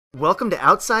Welcome to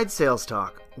Outside Sales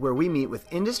Talk, where we meet with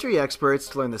industry experts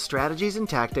to learn the strategies and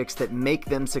tactics that make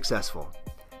them successful.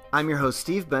 I'm your host,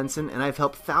 Steve Benson, and I've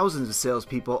helped thousands of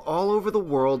salespeople all over the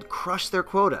world crush their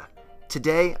quota.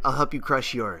 Today, I'll help you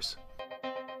crush yours.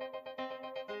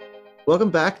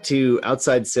 Welcome back to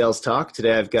Outside Sales Talk.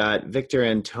 Today, I've got Victor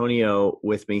Antonio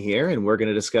with me here, and we're going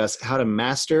to discuss how to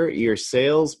master your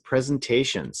sales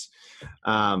presentations.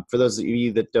 For those of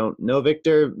you that don't know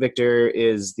Victor, Victor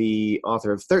is the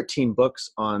author of 13 books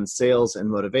on sales and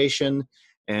motivation,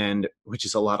 and which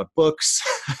is a lot of books.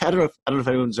 I don't know if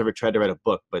anyone's ever tried to write a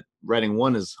book, but writing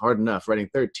one is hard enough. Writing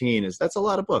 13 that's a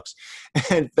lot of books.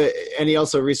 And he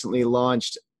also recently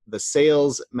launched the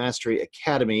Sales Mastery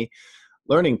Academy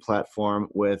learning platform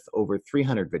with over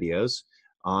 300 videos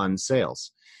on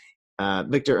sales.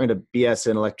 Victor earned a BS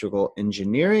in electrical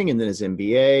engineering and then his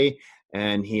MBA.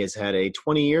 And he has had a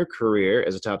 20-year career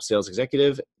as a top sales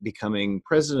executive, becoming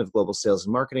president of global sales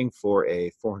and marketing for a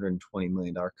 $420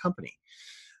 million company.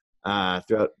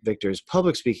 Throughout Victor's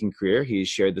public speaking career, he's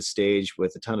shared the stage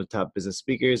with a ton of top business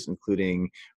speakers, including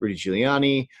Rudy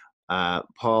Giuliani,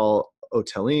 Paul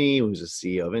Otellini, who's the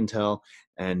CEO of Intel,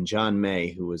 and John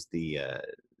May, who was the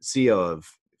CEO of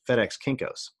FedEx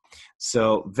Kinko's.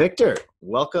 So, Victor,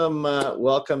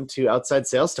 welcome to Outside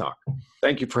Sales Talk.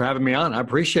 Thank you for having me on. I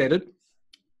appreciate it.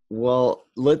 Well,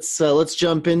 let's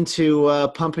jump into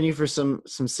pumping you for some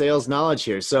sales knowledge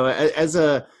here. So, as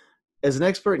an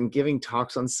expert in giving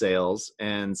talks on sales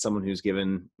and someone who's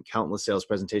given countless sales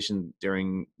presentations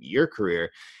during your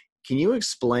career, can you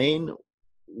explain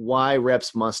why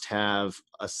reps must have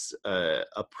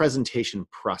a presentation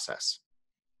process?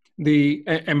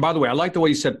 And by the way, I like the way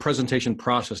you said presentation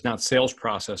process, not sales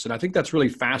process. And I think that's really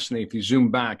fascinating. If you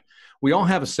zoom back, we all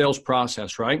have a sales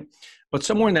process, right? But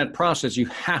somewhere in that process, you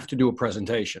have to do a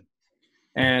presentation.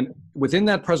 And within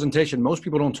that presentation, most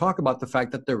people don't talk about the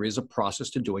fact that there is a process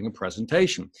to doing a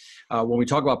presentation. When we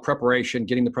talk about preparation,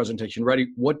 getting the presentation ready,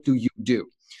 what do you do?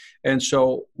 And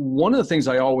so one of the things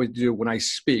I always do when I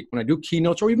speak, when I do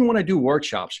keynotes, or even when I do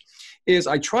workshops, is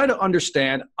I try to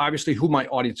understand, obviously, who my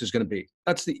audience is going to be.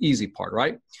 That's the easy part,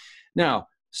 right? Now,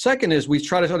 second is we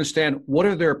try to understand what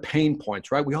are their pain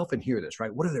points, right? We often hear this,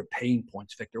 right? What are their pain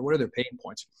points, Victor? What are their pain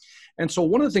points? And so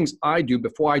one of the things I do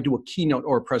before I do a keynote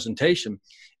or a presentation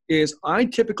is I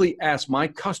typically ask my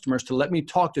customers to let me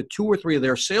talk to 2 or 3 of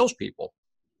their salespeople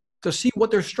to see what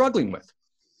they're struggling with.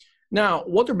 Now,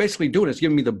 what they're basically doing is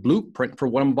giving me the blueprint for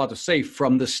what I'm about to say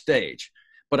from the stage.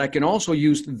 But I can also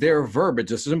use their verbiage.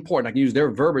 This is important. I can use their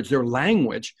verbiage, their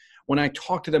language, when I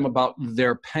talk to them about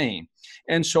their pain.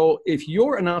 And so if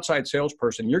you're an outside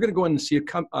salesperson, you're going to go in and see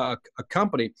a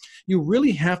company, you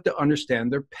really have to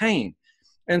understand their pain.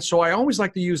 And so I always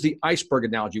like to use the iceberg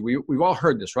analogy. We've all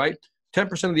heard this, right?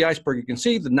 10% of the iceberg you can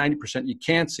see, the 90% you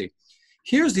can't see.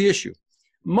 Here's the issue.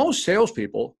 Most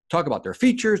salespeople talk about their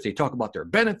features, they talk about their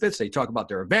benefits, they talk about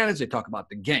their advantage, they talk about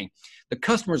the gain. The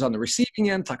customers on the receiving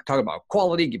end talk about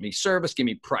quality, give me service, give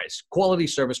me price, quality,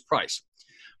 service, price.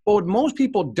 But what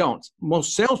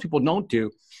most salespeople don't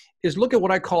do is look at what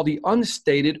I call the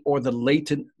unstated or the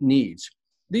latent needs.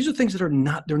 These are things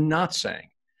that they're not saying.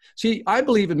 See, I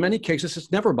believe in many cases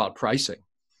it's never about pricing.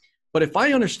 But if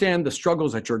I understand the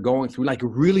struggles that you're going through, like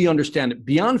really understand it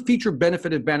beyond feature,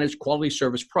 benefit, advantage, quality,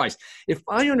 service, price, if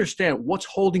I understand what's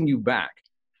holding you back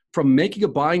from making a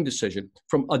buying decision,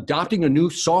 from adopting a new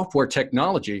software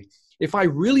technology, if I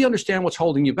really understand what's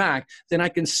holding you back, then I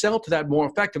can sell to that more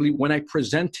effectively when I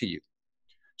present to you.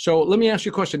 So let me ask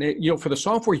you a question. For the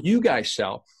software you guys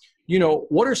sell,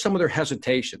 what are some of their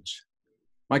hesitations?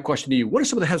 My question to you, what are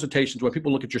some of the hesitations when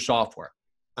people look at your software?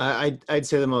 I'd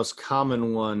say the most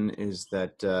common one is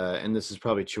that, and this is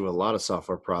probably true of a lot of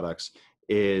software products,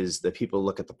 is that people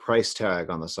look at the price tag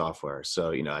on the software.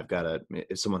 So,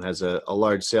 if someone has a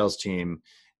large sales team,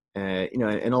 and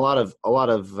a lot of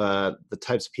the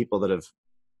types of people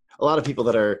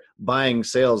that are buying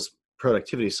sales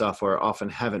productivity software often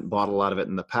haven't bought a lot of it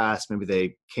in the past. Maybe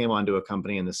they came onto a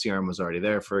company and the CRM was already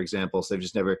there, for example. So they've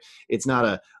just it's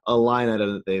not a line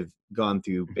item that they've gone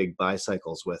through big buy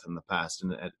cycles with in the past.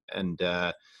 And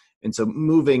so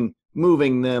moving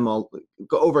them,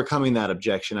 overcoming that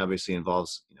objection obviously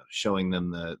involves, showing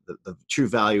them the true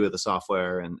value of the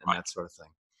software and that sort of thing.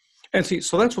 And see,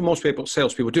 so that's what most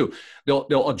salespeople do.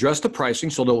 They'll address the pricing.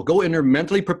 So they'll go in there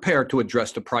mentally prepared to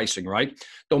address the pricing, right?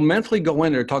 They'll mentally go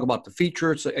in there and talk about the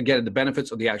features, again, the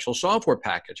benefits of the actual software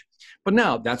package. But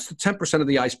now that's the 10% of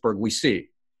the iceberg we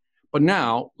see. But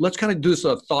now let's kind of do this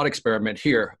thought experiment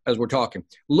here as we're talking.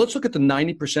 Let's look at the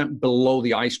 90% below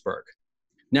the iceberg.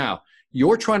 Now,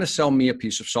 you're trying to sell me a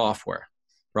piece of software,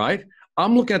 right?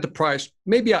 I'm looking at the price.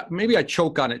 Maybe I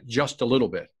choke on it just a little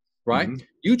bit. right? Mm-hmm.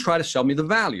 You try to sell me the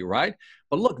value, right?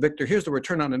 But look, Victor, here's the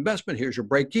return on investment. Here's your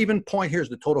break-even point. Here's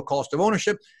the total cost of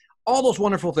ownership. All those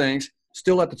wonderful things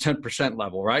still at the 10%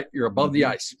 level, right? You're above the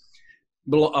ice,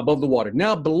 above the water.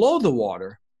 Now, below the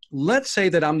water, let's say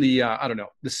that I'm the,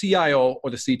 the CIO or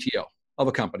the CTO of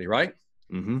a company, right?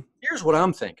 Mm-hmm. Here's what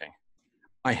I'm thinking.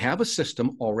 I have a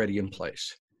system already in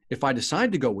place. If I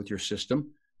decide to go with your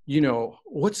system,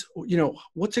 what's it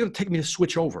going to take me to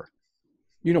switch over?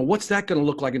 What's that going to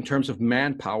look like in terms of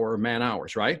manpower or man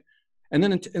hours, right? And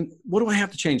then, and what do I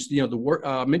have to change? The work.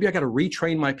 Maybe I got to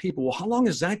retrain my people. Well, how long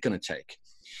is that going to take?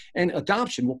 And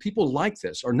adoption. Will people like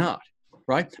this or not?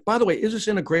 Right. By the way, is this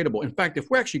integratable? In fact, if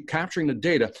we're actually capturing the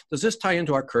data, does this tie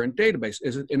into our current database?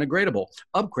 Is it integratable,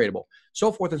 upgradable,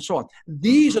 so forth and so on?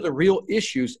 These are the real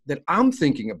issues that I'm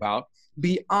thinking about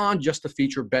beyond just the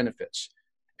feature benefits.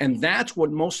 And that's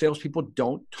what most salespeople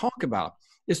don't talk about.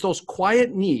 It's those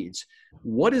quiet needs.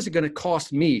 What is it going to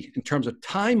cost me in terms of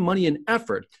time, money, and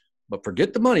effort? But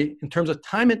forget the money. In terms of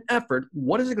time and effort,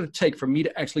 what is it going to take for me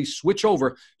to actually switch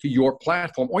over to your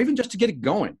platform or even just to get it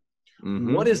going?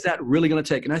 Mm-hmm. What is that really going to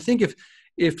take? And I think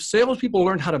if salespeople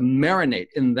learn how to marinate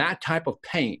in that type of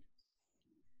pain,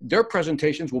 their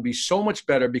presentations will be so much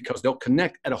better because they'll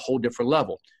connect at a whole different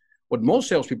level. What most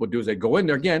salespeople do is they go in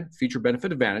there, again, feature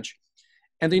benefit advantage,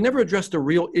 and they never address the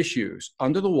real issues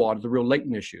under the water, the real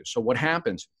latent issues. So what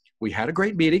happens? We had a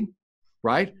great meeting,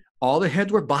 right? All the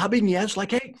heads were bobbing. Yes,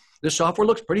 like, hey, this software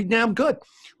looks pretty damn good,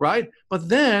 right? But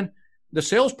then the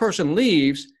salesperson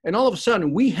leaves, and all of a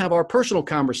sudden we have our personal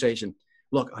conversation.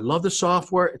 Look, I love the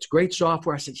software. It's great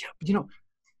software. I said, yeah, but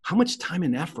how much time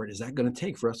and effort is that going to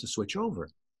take for us to switch over?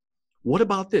 What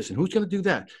about this? And who's going to do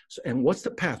that? So, and what's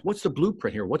the path? What's the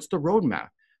blueprint here? What's the roadmap?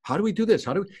 How do we do this?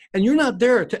 And you're not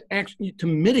there to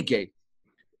mitigate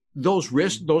those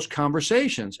risks, those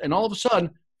conversations. And all of a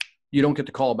sudden, you don't get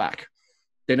the call back.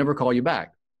 They never call you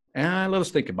back. Let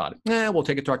us think about it. We'll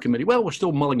take it to our committee. Well, we're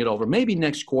still mulling it over. Maybe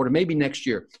next quarter, maybe next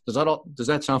year. Does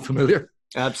that sound familiar?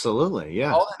 Absolutely,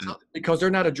 yeah. Because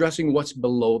they're not addressing what's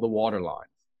below the waterline.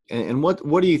 And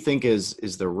what do you think is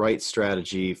the right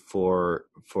strategy for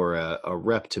a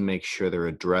rep to make sure they're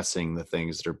addressing the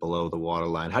things that are below the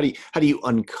waterline? How do you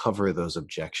uncover those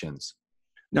objections?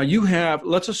 Now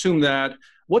let's assume that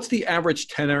what's the average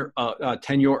tenure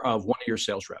of one of your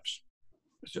sales reps?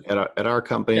 At our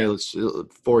company, It's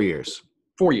 4 years.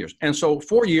 4 years. And so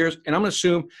 4 years, and I'm going to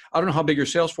assume, I don't know how big your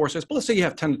sales force is, but let's say you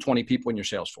have 10 to 20 people in your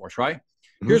sales force, right?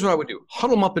 Mm-hmm. Here's what I would do.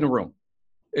 Huddle them up in a room.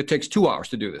 It takes 2 hours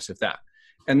to do this, if that.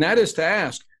 And that is to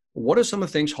ask, what are some of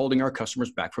the things holding our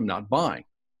customers back from not buying?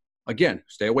 Again,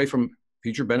 stay away from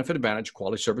feature benefit advantage,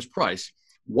 quality service price.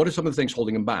 What are some of the things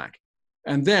holding them back?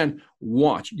 And then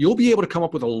watch. You'll be able to come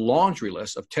up with a laundry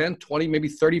list of 10, 20, maybe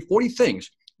 30, 40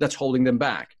 things that's holding them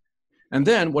back. And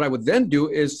then what I would then do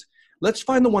is let's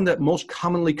find the one that most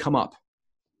commonly come up,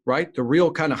 right? The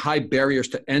real kind of high barriers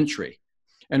to entry.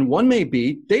 And one may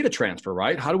be data transfer,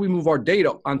 right? How do we move our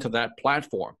data onto that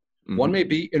platform? Mm-hmm. One may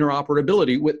be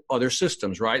interoperability with other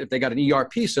systems, right? If they got an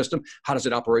ERP system, how does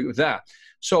it operate with that?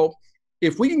 So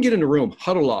if we can get in a room,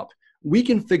 huddle up, we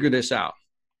can figure this out.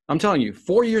 I'm telling you,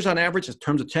 4 years on average in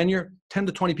terms of tenure, 10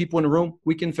 to 20 people in a room,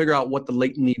 we can figure out what the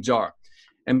latent needs are.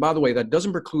 And by the way, that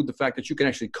doesn't preclude the fact that you can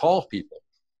actually call people,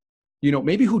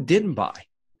 maybe who didn't buy,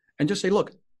 and just say,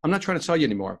 look, I'm not trying to sell you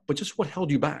anymore, but just what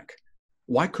held you back?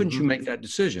 Why couldn't you make that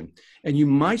decision? And you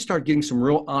might start getting some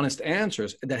real honest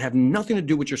answers that have nothing to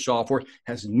do with your software,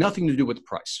 has nothing to do with the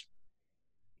price.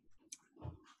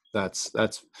 That's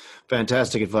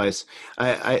fantastic advice.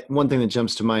 I one thing that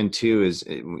jumps to mind too is,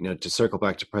 to circle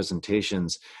back to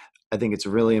presentations, I think it's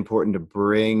really important to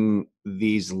bring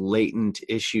these latent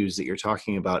issues that you're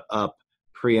talking about up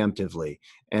preemptively.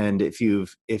 And if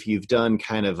you've done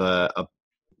kind of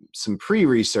some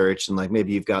pre-research, and like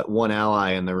maybe you've got one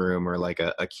ally in the room or like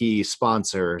a key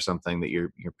sponsor or something that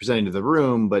you're presenting to the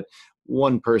room, but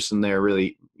one person there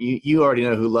really you already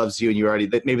know who loves you, and you already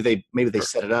maybe they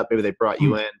set it up, maybe they brought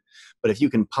you in. But if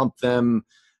you can pump them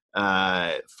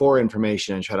for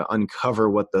information and try to uncover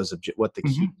what the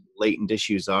key latent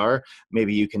issues are,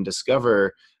 maybe you can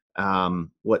discover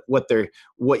what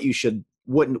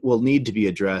will need to be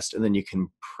addressed, and then you can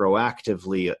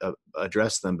proactively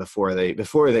address them before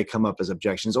they come up as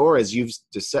objections, or as you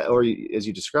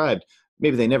described,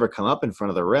 maybe they never come up in front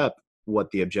of the rep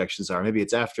what the objections are. Maybe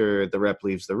it's after the rep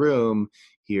leaves the room,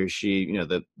 he or she,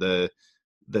 the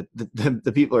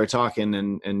people are talking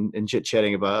and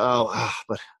chit-chatting about,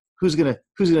 but who's gonna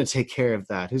take care of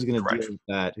that? Who's gonna deal with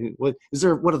that?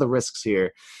 What are the risks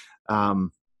here?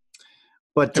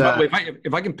 But And by the way,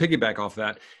 if I can piggyback off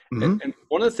that, mm-hmm. and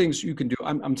one of the things you can do,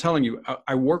 I'm telling you,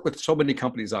 I work with so many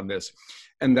companies on this,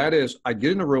 and that is I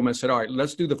get in a room and said, all right,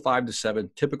 let's do the 5 to 7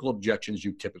 typical objections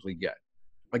you typically get.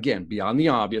 Again, beyond the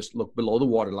obvious, look below the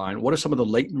waterline. What are some of the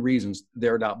latent reasons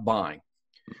they're not buying?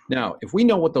 Now, if we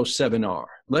know what those 7 are,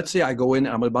 let's say I go in,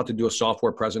 I'm about to do a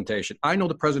software presentation. I know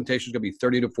the presentation is going to be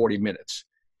 30 to 40 minutes.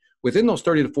 Within those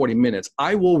 30 to 40 minutes,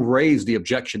 I will raise the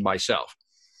objection myself.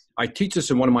 I teach this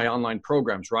in one of my online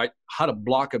programs, right? How to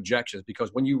block objections,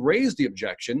 because when you raise the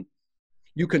objection,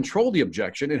 you control the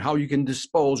objection and how you can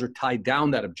dispose or tie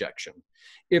down that objection.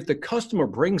 If the customer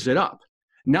brings it up,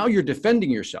 now you're defending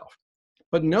yourself.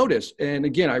 But notice, and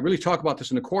again, I really talk about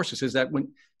this in the courses, is that when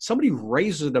somebody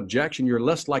raises an objection, you're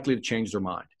less likely to change their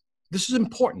mind. This is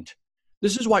important.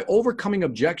 This is why overcoming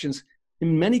objections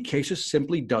in many cases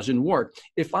simply doesn't work.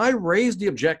 If I raise the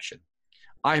objection,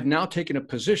 I have now taken a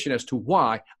position as to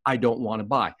why I don't want to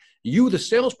buy. You, the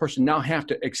salesperson, now have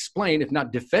to explain, if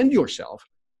not defend yourself.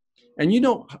 And you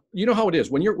know how it is.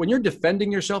 When you're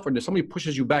defending yourself or somebody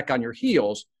pushes you back on your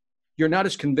heels, you're not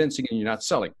as convincing and you're not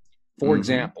selling. For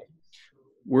example,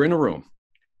 we're in a room.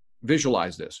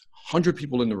 Visualize this. 100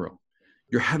 people in the room.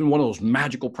 You're having one of those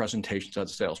magical presentations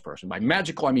as a salesperson. By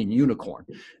magical, I mean unicorn.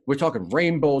 We're talking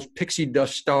rainbows, pixie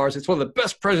dust stars. It's one of the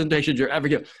best presentations you're ever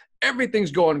given. Everything's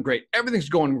going great. Everything's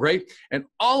going great. And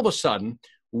all of a sudden,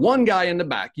 one guy in the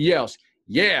back yells,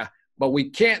 yeah, but we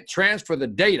can't transfer the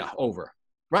data over,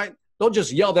 right? They'll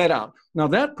just yell that out. Now,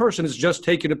 that person is just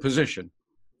taking a position.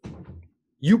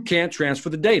 You can't transfer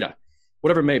the data,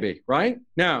 whatever it may be, right?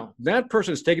 Now, that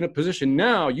person is taking a position.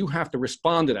 Now you have to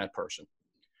respond to that person.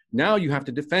 Now you have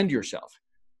to defend yourself.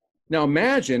 Now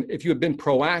imagine if you had been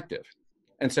proactive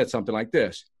and said something like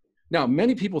this. Now,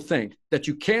 many people think that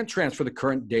you can't transfer the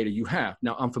current data you have.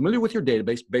 Now, I'm familiar with your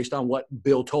database based on what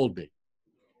Bill told me.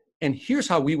 And here's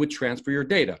how we would transfer your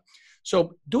data.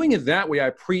 So doing it that way, I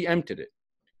preempted it.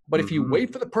 But if you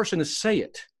wait for the person to say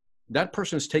it, that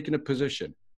person is taking a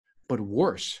position. But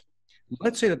worse,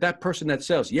 let's say that person that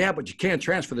says, yeah, but you can't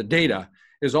transfer the data,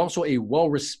 is also a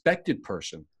well-respected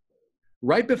person.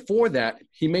 Right before that,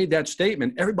 he made that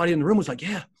statement. Everybody in the room was like,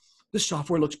 yeah, this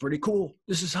software looks pretty cool.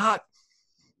 This is hot.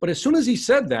 But as soon as he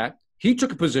said that, he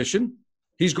took a position.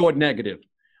 He's going negative.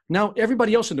 Now,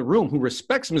 everybody else in the room who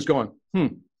respects him is going,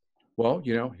 well,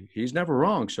 he's never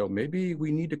wrong. So maybe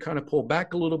we need to kind of pull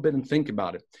back a little bit and think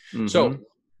about it. So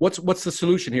what's the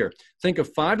solution here? Think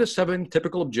of 5 to 7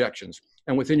 typical objections.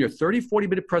 And within your 30,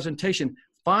 40-minute presentation,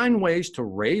 find ways to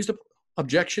raise the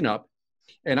objection up.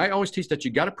 And I always teach that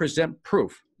you got to present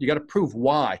proof. You got to prove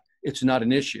why it's not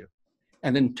an issue,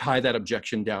 and then tie that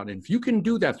objection down. And if you can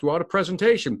do that throughout a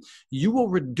presentation, you will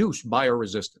reduce buyer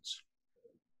resistance.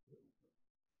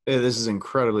 This is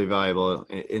incredibly valuable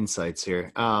insights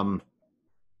here.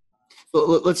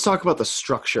 Let's talk about the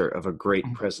structure of a great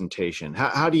presentation.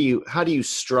 How do you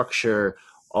structure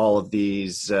all of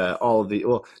these,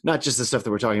 well, not just the stuff that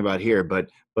we're talking about here, but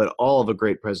all of a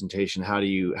great presentation? How do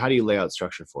you lay out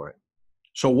structure for it?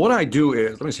 So what I do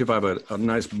is, let me see if I have a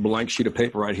nice blank sheet of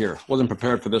paper right here. Wasn't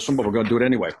prepared for this one, but we're going to do it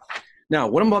anyway. Now,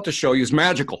 what I'm about to show you is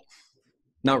magical.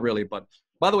 Not really, but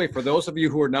by the way, for those of you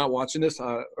who are not watching this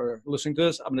or listening to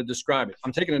this, I'm going to describe it.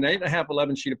 I'm taking an 8.5,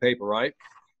 11 sheet of paper, right?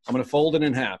 I'm going to fold it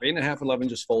in half. 8.5, 11,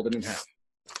 just fold it in half.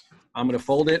 I'm going to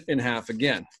fold it in half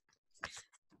again.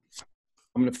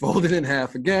 I'm going to fold it in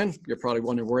half again. You're probably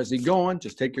wondering, where is he going?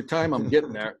 Just take your time. I'm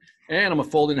getting there. And I'm going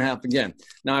to fold it in half again.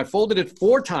 Now, I folded it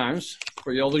 4 times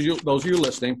for those of you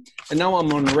listening. And now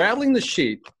I'm unraveling the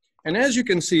sheet. And as you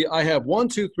can see, I have 1,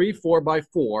 2, 3, 4 by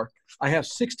 4. I have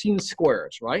 16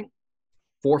 squares, right?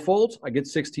 4 folds, I get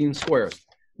 16 squares.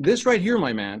 This right here,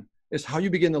 my man, is how you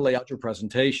begin to lay out your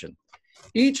presentation.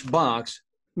 Each box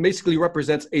basically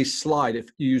represents a slide if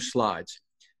you use slides.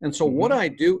 And so what I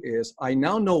do is I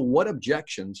now know what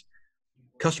objections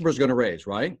customers are going to raise,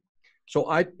 right? So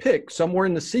I pick somewhere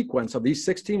in the sequence of these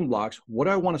 16 blocks, what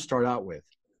do I want to start out with?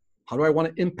 How do I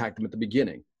want to impact them at the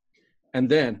beginning? And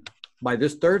then by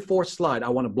this 3rd, 4th slide, I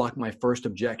want to block my first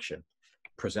objection,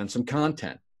 present some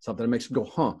content, something that makes them go,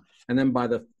 huh? And then by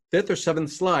the 5th or 7th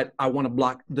slide, I want to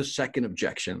block the second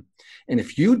objection. And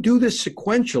if you do this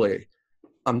sequentially,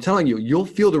 I'm telling you, you'll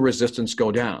feel the resistance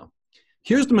go down.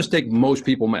 Here's the mistake most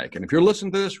people make. And if you're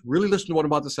listening to this, really listen to what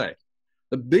I'm about to say.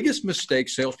 The biggest mistake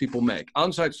salespeople make,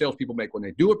 outside salespeople make when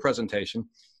they do a presentation,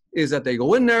 is that they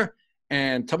go in there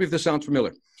and tell me if this sounds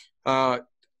familiar.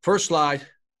 First slide,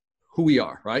 who we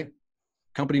are, right?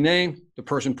 Company name, the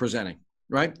person presenting,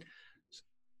 right?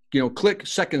 Click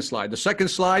second slide. The second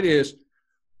slide is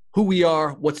who we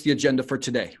are, what's the agenda for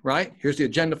today, right? Here's the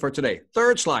agenda for today.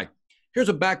 3rd slide, here's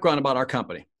a background about our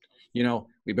company.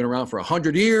 We've been around for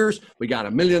 100 years. We got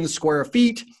 1 million square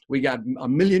feet. We got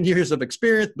 1 million years of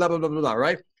experience, blah, blah, blah, blah, blah,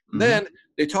 right? Mm-hmm. Then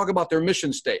they talk about their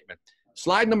mission statement.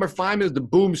 Slide number 5 is the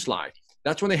boom slide.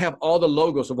 That's when they have all the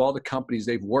logos of all the companies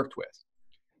they've worked with.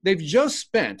 They've just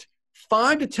spent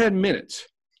 5 to 10 minutes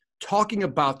talking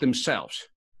about themselves.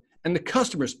 And the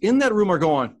customers in that room are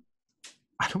going,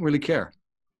 I don't really care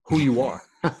who you are.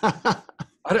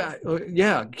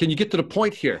 Yeah, can you get to the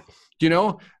point here? You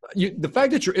know, the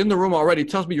fact that you're in the room already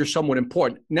tells me you're someone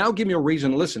important. Now give me a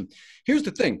reason to listen. Here's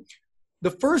the thing.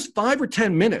 The first 5 or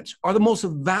 10 minutes are the most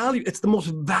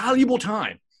valuable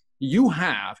time you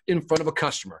have in front of a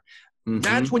customer. Mm-hmm.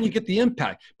 That's when you get the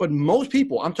impact. But most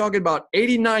people, I'm talking about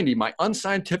 80, 90, my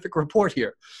unscientific report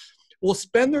here, will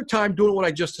spend their time doing what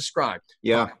I just described.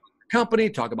 Yeah. Company,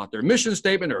 talk about their mission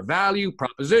statement, their value,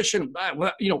 proposition,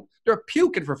 you know, they're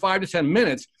puking for 5 to 10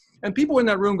 minutes. And people in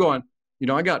that room going, you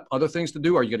know, I got other things to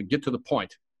do. Are you going to get to the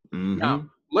point? Mm-hmm. Now,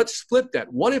 let's flip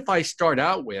that. What if I start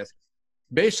out with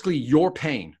basically your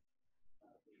pain?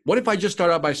 What if I just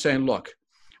start out by saying, look,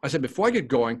 I said, before I get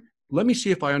going, let me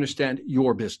see if I understand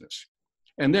your business.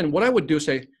 And then what I would do is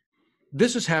say,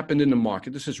 this has happened in the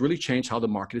market. This has really changed how the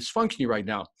market is functioning right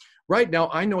now. Right now,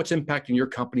 I know it's impacting your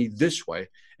company this way,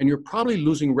 and you're probably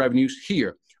losing revenues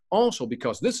here. Also,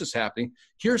 because this is happening,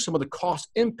 here's some of the cost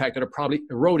impact that are probably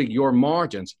eroding your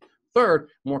margins. Third,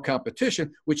 more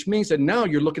competition, which means that now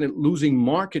you're looking at losing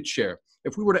market share.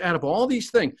 If we were to add up all these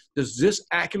things, does this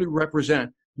accurately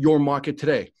represent your market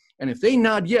today? And if they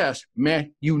nod yes,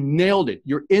 man, you nailed it.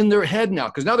 You're in their head now,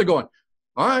 because now they're going,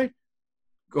 all right,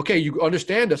 okay, you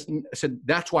understand us. I said,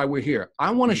 that's why we're here.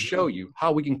 I want to show you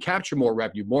how we can capture more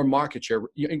revenue, more market share,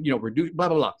 you know, reduce, blah,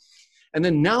 blah, blah. And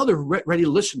then now they're ready to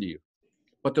listen to you.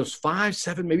 But those 5,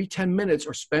 7, maybe 10 minutes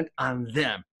are spent on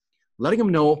them, letting them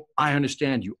know, I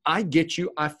understand you. I get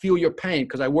you. I feel your pain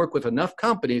because I work with enough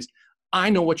companies. I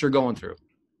know what you're going through.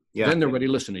 Yeah. Then they're ready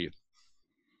to listen to you.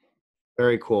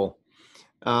 Very cool.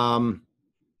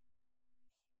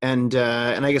 And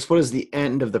I guess, what does the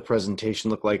end of the presentation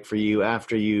look like for you how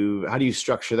do you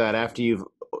structure that after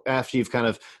you've kind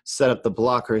of set up the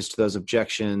blockers to those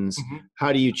objections? Mm-hmm.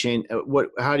 How do you change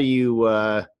how do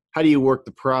you work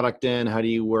the product in? How do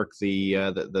you work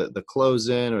the close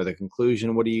in or the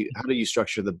conclusion? How do you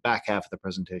structure the back half of the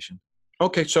presentation?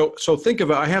 Okay, so think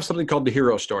of it. I have something called the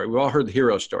hero story. We've all heard the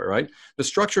hero story, right? The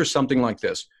structure is something like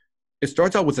this. It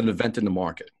starts out with an event in the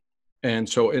market. And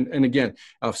so, and again,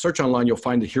 search online, you'll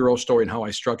find the hero story and how I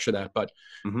structure that. But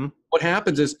what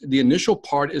happens is the initial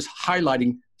part is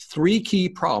highlighting 3 key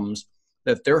problems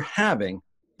that they're having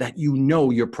that you know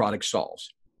your product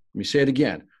solves. Let me say it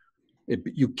again.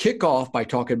 You kick off by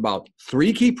talking about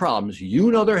 3 key problems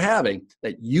you know they're having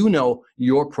that you know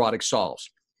your product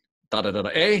solves.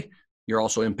 A, you're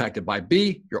also impacted by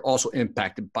B, you're also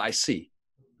impacted by C.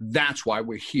 That's why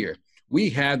we're here. We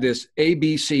have this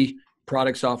ABC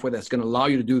product software that's going to allow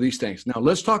you to do these things. Now,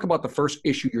 let's talk about the first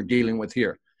issue you're dealing with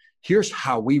here. Here's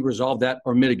how we resolve that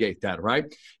or mitigate that,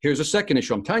 right? Here's a second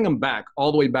issue. I'm tying them back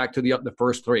all the way back to the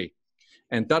first 3.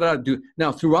 And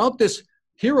Now, throughout this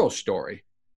hero story,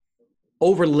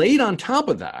 overlaid on top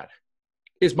of that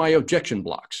is my objection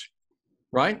blocks,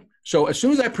 right? So as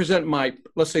soon as I present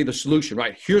let's say the solution,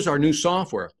 right? Here's our new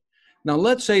software. Now,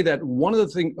 let's say that one of the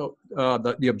things,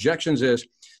 the objections is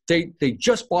they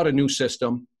just bought a new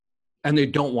system and they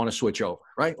don't want to switch over,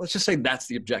 right? Let's just say that's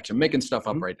the objection. I'm making stuff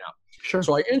up right now. Sure.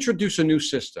 So I introduce a new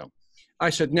system.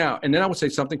 I said, now, and then I would say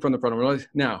something from the front of me.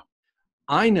 Now,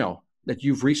 I know that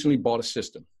you've recently bought a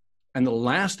system and the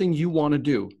last thing you want to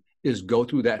do is go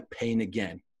through that pain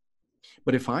again.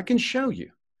 But if I can show you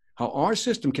how our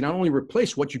system can not only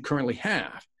replace what you currently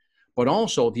have, but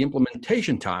also the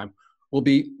implementation time will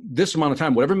be this amount of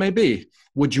time, whatever it may be,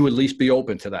 would you at least be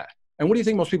open to that? And what do you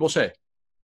think most people say?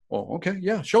 Well, okay,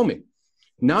 yeah, show me.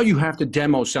 Now you have to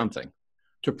demo something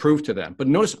to prove to them. But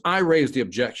notice I raised the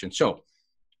objection. So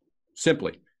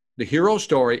simply, the hero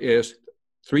story is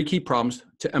 3 key problems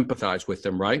to empathize with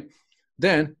them, right?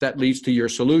 Then that leads to your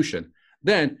solution.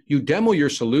 Then you demo your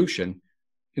solution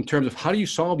in terms of how do you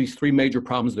solve these 3 major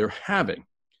problems they're having.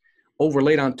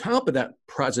 Overlaid on top of that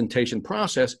presentation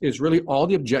process is really all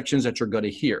the objections that you're going to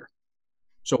hear.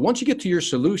 So once you get to your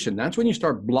solution, that's when you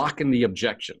start blocking the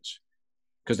objections,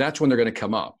 because that's when they're going to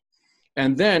come up.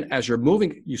 And then as you're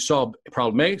moving, you solve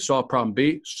problem A, solve problem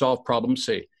B, solve problem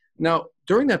C. Now,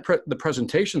 during that the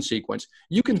presentation sequence,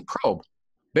 you can probe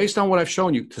based on what I've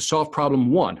shown you to solve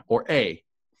problem 1 or A.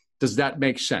 Does that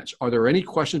make sense? Are there any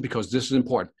questions? Because this is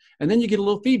important. And then you get a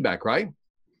little feedback, right?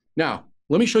 Now,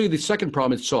 let me show you the second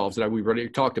problem it solves that we've already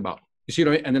talked about. You see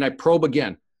what I mean? And then I probe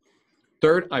again.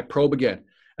 Third, I probe again.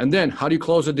 And then how do you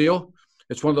close the deal?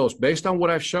 It's one of those, based on what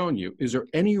I've shown you, is there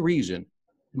any reason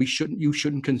you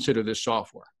shouldn't consider this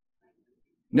software?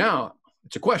 Now,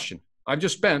 it's a question. I've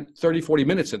just spent 30, 40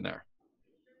 minutes in there.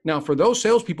 Now, for those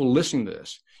salespeople listening to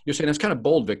this, you're saying, that's kind of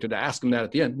bold, Victor, to ask them that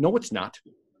at the end. No, it's not.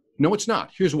 No, it's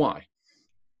not. Here's why.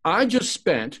 I just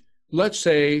spent, let's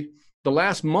say, the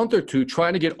last month or two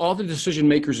trying to get all the decision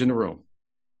makers in the room,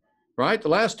 right? The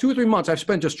last 2 or 3 months I've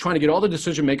spent just trying to get all the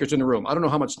decision makers in the room. I don't know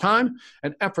how much time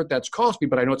and effort that's cost me,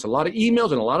 but I know it's a lot of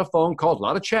emails and a lot of phone calls, a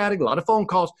lot of chatting, a lot of phone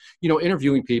calls,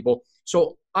 interviewing people.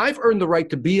 So I've earned the right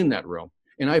to be in that room,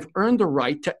 and I've earned the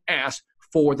right to ask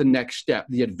for the next step,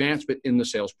 the advancement in the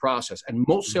sales process. And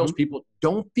most salespeople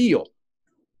don't feel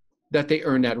that they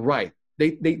earn that right.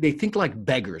 They think like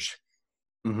beggars,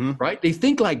 right? They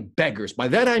think like beggars. By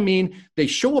that, I mean, they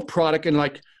show a product and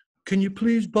like, can you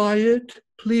please buy it,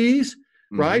 please?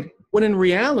 Right? When in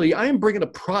reality, I am bringing a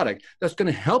product that's going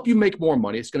to help you make more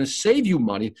money. It's going to save you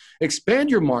money,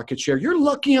 expand your market share. You're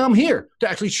lucky I'm here to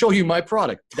actually show you my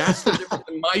product. That's the difference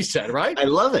in mindset, right? I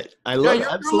love it. I love it.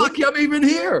 You're lucky I'm even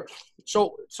here.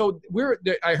 So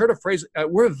I heard a phrase,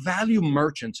 we're value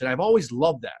merchants, and I've always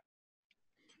loved that.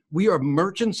 We are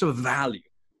merchants of value.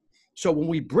 So when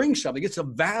we bring something, it's a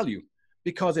value,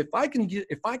 because if I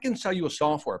can sell you a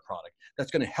software product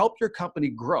that's going to help your company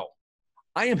grow,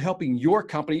 I am helping your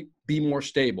company be more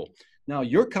stable. Now,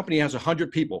 your company has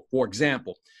 100 people, for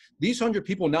example. These 100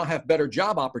 people now have better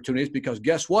job opportunities because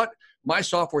guess what? My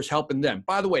software is helping them.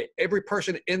 By the way, every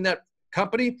person in that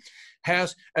company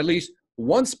has at least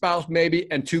one spouse maybe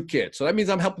and 2 kids. So that means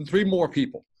I'm helping 3 more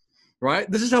people, right?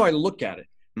 This is how I look at it.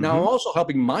 Now, I'm also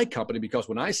helping my company because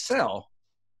when I sell,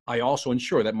 I also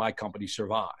ensure that my company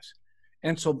survives.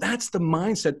 And so that's the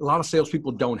mindset a lot of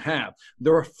salespeople don't have.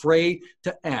 They're afraid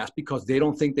to ask because they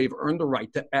don't think they've earned the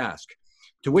right to ask.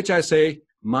 To which I say,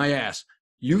 my ass,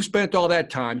 you spent all that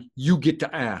time, you get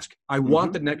to ask. I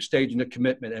want the next stage in the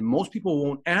commitment. And most people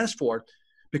won't ask for it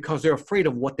because they're afraid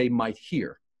of what they might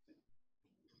hear.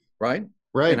 Right?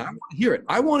 Right. And I want to hear it.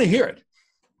 I want to hear it.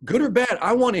 Good or bad,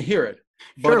 I want to hear it.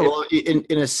 Sure. Well,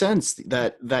 in a sense,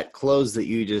 that close that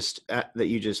you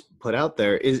just put out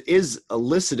there is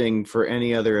eliciting for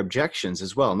any other objections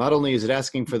as well. Not only is it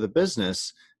asking for the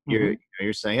business, you're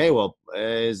saying, hey, well,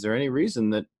 is there any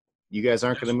reason that you guys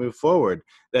aren't going to move forward?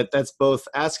 That's both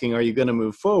asking, are you going to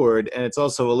move forward, and it's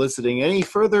also eliciting any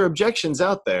further objections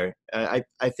out there. I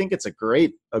think it's a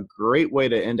great way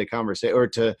to end a conversation, or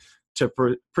to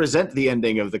present the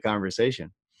ending of the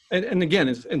conversation. And again,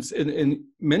 in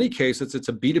many cases, it's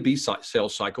a B2B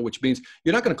sales cycle, which means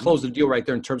you're not going to close the deal right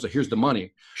there in terms of here's the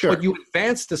money, but you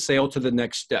advance the sale to the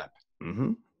next step.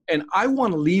 And I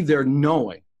want to leave there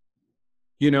knowing,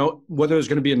 whether there's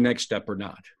going to be a next step or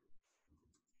not.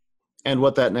 And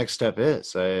what that next step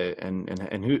is,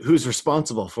 and who's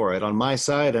responsible for it on my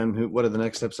side, and what are the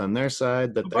next steps on their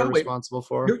side that they're responsible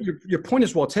for. Your point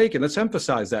is well taken. Let's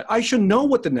emphasize that. I should know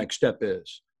what the next step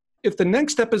is. If the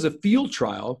next step is a field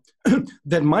trial,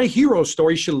 then my hero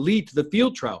story should lead to the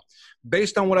field trial.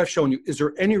 Based on what I've shown you, is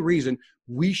there any reason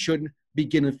we shouldn't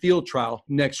begin a field trial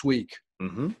next week?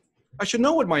 I should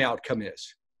know what my outcome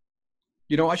is.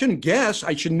 I shouldn't guess.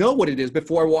 I should know what it is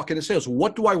before I walk into sales.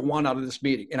 What do I want out of this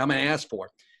meeting? And I'm going to ask for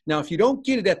it. Now, if you don't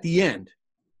get it at the end,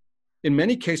 in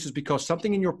many cases, because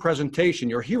something in your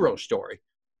presentation, your hero story,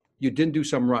 you didn't do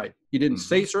something right. You didn't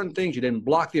say certain things. You didn't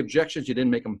block the objections. You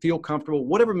didn't make them feel comfortable,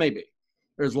 whatever it may be.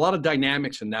 There's a lot of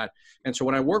dynamics in that. And so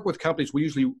when I work with companies, we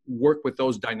usually work with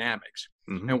those dynamics.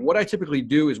 And what I typically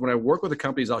do is when I work with the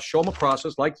companies, I'll show them a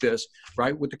process like this,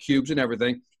 right, with the cubes and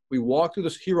everything. We walk through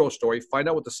this hero story, find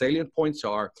out what the salient points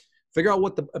are, figure out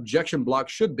what the objection block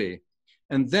should be.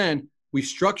 And then we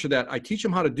structure that. I teach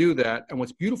them how to do that. And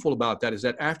what's beautiful about that is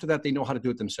that after that, they know how to do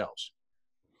it themselves.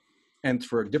 And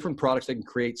for different products, they can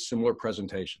create similar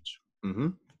presentations.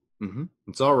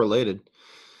 It's all related.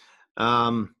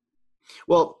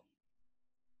 Well,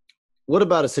 what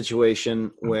about a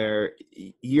situation where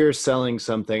you're selling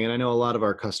something, and I know a lot of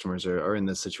our customers are in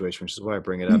this situation, which is why I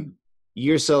bring it up.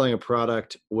 You're selling a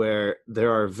product where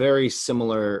there are very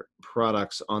similar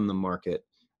products on the market.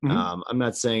 I'm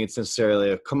not saying it's necessarily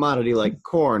a commodity like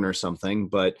corn or something,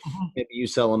 but maybe you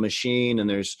sell a machine and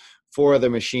there's 4 other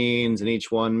machines, and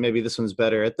each one, maybe this one's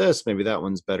better at this, maybe that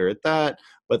one's better at that,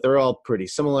 but they're all pretty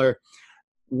similar.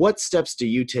 What steps do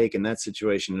you take in that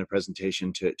situation in a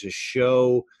presentation to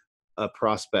show a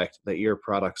prospect that your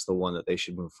product's the one that they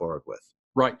should move forward with?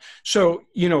 Right. So,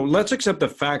 let's accept the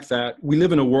fact that we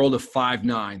live in a world of 5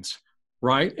 nines,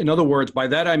 right? In other words, by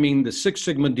that, I mean the Six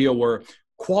Sigma deal where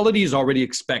quality is already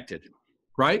expected,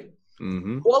 right?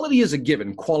 Mm-hmm. Quality is a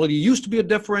given. Quality used to be a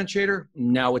differentiator.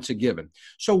 Now it's a given.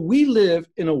 So we live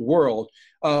in a world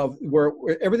of where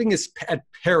everything is at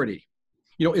parity.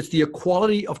 You know, it's the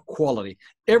equality of quality.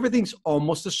 Everything's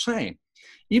almost the same.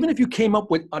 Even if you came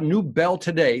up with a new bell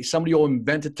today, somebody will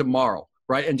invent it tomorrow,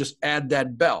 right? And just add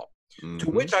that bell. Mm-hmm. To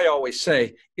which I always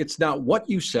say, it's not what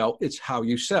you sell, it's how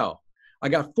you sell. I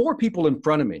got 4 people in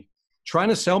front of me trying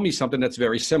to sell me something that's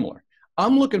very similar.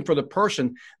 I'm looking for the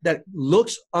person that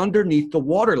looks underneath the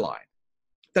waterline,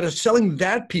 that is selling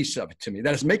that piece of it to me,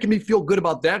 that is making me feel good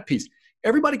about that piece.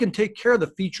 Everybody can take care of the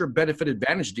feature benefit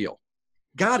advantage deal.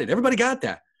 Got it. Everybody got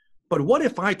that. But what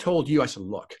if I told you, I said,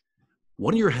 look,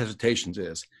 one of your hesitations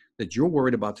is that you're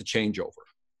worried about the changeover.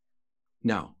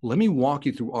 Now, let me walk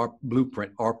you through our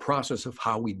blueprint, our process of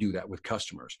how we do that with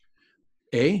customers.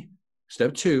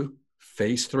 Step 2,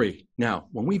 phase 3. Now,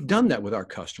 when we've done that with our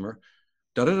customer,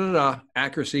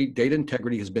 accuracy, data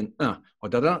integrity has been,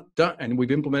 and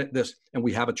we've implemented this and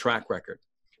we have a track record.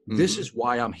 Mm-hmm. This is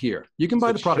why I'm here. You can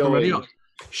buy the product already.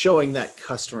 Showing that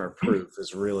customer proof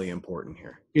is really important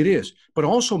here. It is, but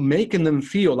also making them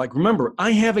feel like, remember,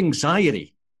 I have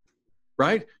anxiety,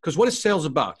 right? Because what is sales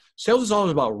about? Sales is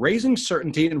always about raising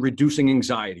certainty and reducing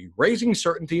anxiety. Raising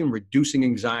certainty and reducing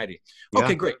anxiety. Yeah.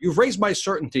 Okay, great. You've raised my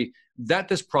certainty that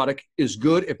this product is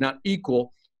good, if not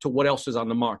equal, to what else is on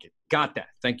the market. Got that.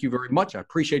 Thank you very much. I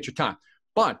appreciate your time.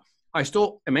 But I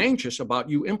still am anxious about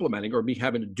you implementing or me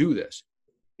having to do this.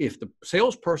 If the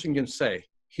salesperson can say,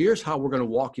 here's how we're going to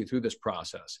walk you through this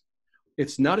process,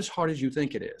 it's not as hard as you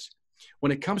think it is.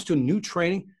 When it comes to new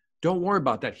training, don't worry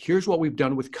about that. Here's what we've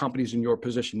done with companies in your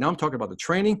position. Now I'm talking about the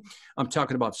training. I'm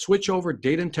talking about switchover,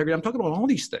 data integrity. I'm talking about all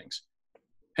these things.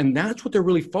 And that's what they're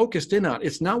really focused in on.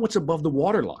 It's not what's above the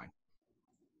waterline.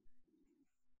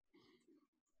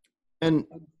 And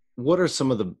what are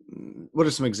some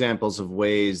examples of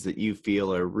ways that you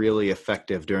feel are really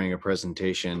effective during a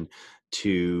presentation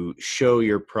to show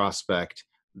your prospect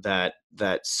that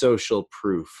social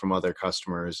proof from other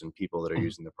customers and people that are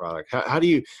using the product? How do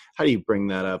you bring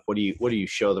that up? What do you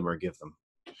show them or give them?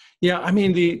 Yeah, I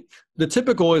mean, the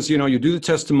typical is, you do the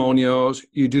testimonials,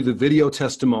 you do the video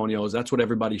testimonials. That's what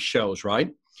everybody shows,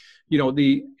 right?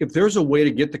 If there's a way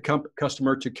to get the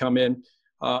customer to come in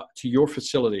to your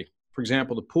facility, for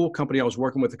example, the pool company I was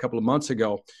working with a couple of months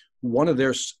ago, one of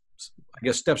their,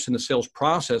 steps in the sales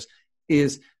process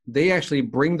is they actually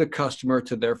bring the customer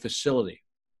to their facility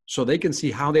so they can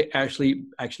see how they actually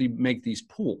make these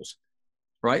pools,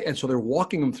 right? And so they're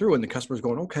walking them through and the customer's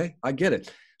going, okay, I get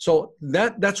it. So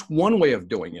that's one way of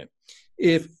doing it.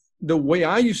 If the way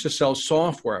I used to sell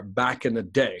software back in the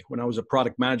day, when I was a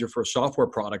product manager for a software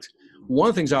product, one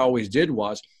of the things I always did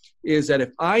is that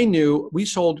if I knew we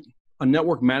sold a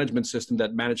network management system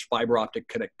that managed fiber optic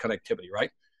connectivity, right?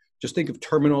 Just think of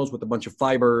terminals with a bunch of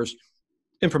fibers,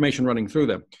 information running through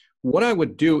them. What I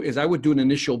would do is I would do an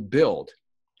initial build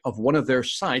of one of their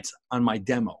sites on my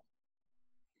demo,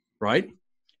 right?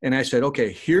 And I said,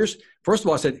 okay, here's what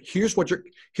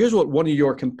one of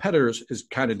your competitors is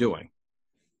kind of doing,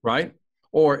 right?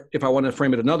 Or if I want to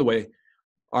frame it another way,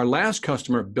 our last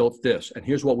customer built this, and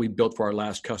here's what we built for our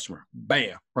last customer.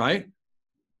 Bam, right?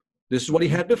 This is what he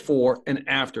had before and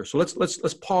after. So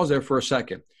let's pause there for a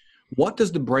second. What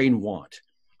does the brain want?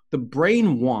 The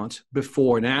brain wants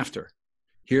before and after.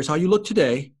 Here's how you look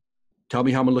today. Tell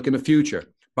me how I'm going to look in the future.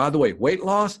 By the way, weight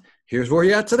loss, here's where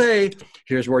you're at today.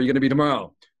 Here's where you're going to be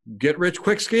tomorrow. Get rich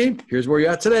quick scheme, here's where you're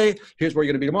at today. Here's where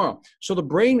you're going to be tomorrow. So the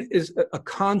brain is a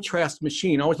contrast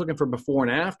machine, always looking for before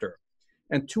and after.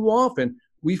 And too often,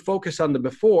 we focus on the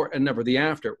before and never the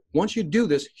after. Once you do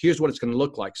this, here's what it's going to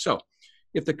look like. So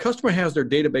if the customer has their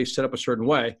database set up a certain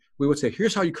way, we would say,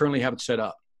 here's how you currently have it set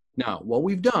up. Now, what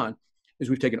we've done is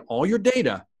we've taken all your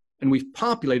data and we've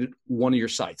populated one of your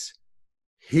sites.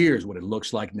 Here's what it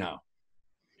looks like now.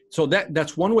 So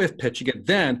that's one way of pitching it.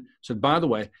 Then said, by the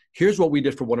way, here's what we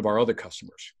did for one of our other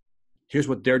customers. Here's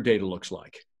what their data looks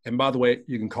like. And by the way,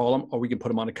 you can call them or we can put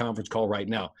them on a conference call right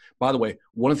now. By the way,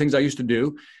 one of the things I used to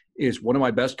do is one of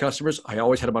my best customers, I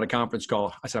always had them on a conference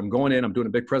call. I said, I'm going in, I'm doing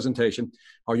a big presentation.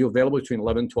 Are you available between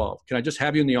 11 and 12? Can I just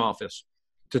have you in the office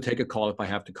to take a call if I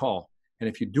have to call? And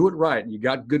if you do it right and you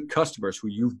got good customers who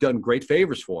you've done great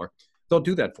favors for, they'll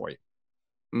do that for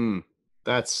you.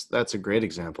 That's a great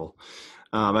example.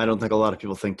 I don't think a lot of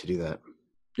people think to do that.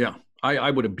 Yeah, I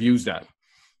would abuse that.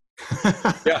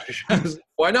 Yeah,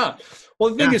 why not?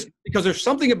 Well, the thing is, because there's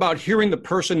something about hearing the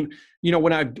person,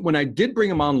 when I did bring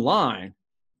them online,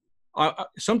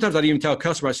 sometimes I'd even tell a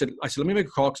customer, I said, let me make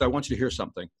a call because I want you to hear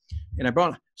something. And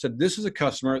I said, this is a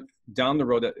customer down the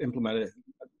road that implemented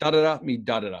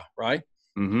right?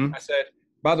 Mm-hmm. I said,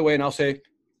 by the way, and I'll say,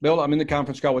 Bill, I'm in the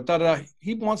conference call with da-da-da.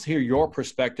 He wants to hear your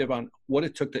perspective on what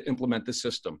it took to implement the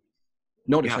system.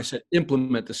 Notice I said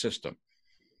implement the system.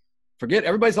 Forget,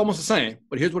 everybody's almost the same,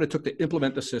 but here's what it took to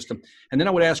implement the system. And then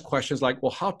I would ask questions like,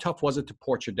 well, how tough was it to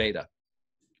port your data?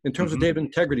 In terms of data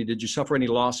integrity, did you suffer any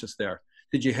losses there?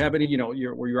 Did you have any,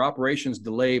 were your operations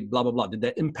delayed, blah, blah, blah? Did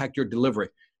that impact your delivery?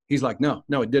 He's like, no,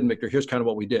 it didn't, Victor. Here's kind of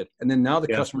what we did. And then now the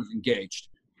customer's engaged.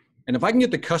 And if I can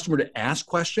get the customer to ask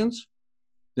questions,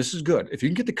 this is good. If you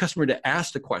can get the customer to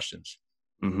ask the questions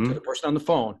to the person on the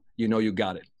phone, you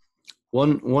got it.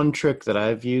 One trick that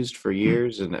I've used for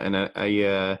years, and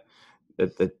I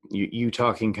that you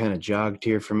talking kind of jogged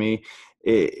here for me.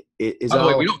 By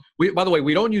the way,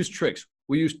 we don't use tricks.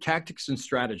 We use tactics and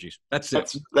strategies. That's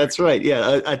it. That's right.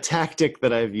 Yeah, a tactic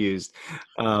that I've used.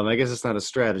 I guess it's not a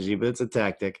strategy, but it's a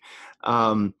tactic.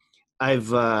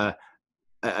 I've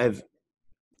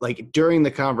like during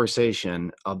the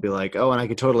conversation, I'll be like, oh, and I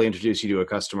could totally introduce you to a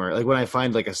customer. Like when I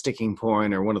find like a sticking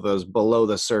point or one of those below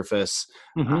the surface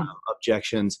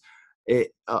objections,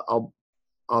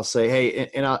 I'll say, hey,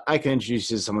 and I can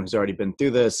introduce you to someone who's already been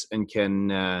through this and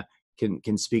can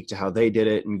speak to how they did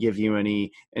it and give you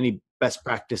any best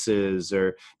practices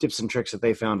or tips and tricks that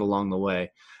they found along the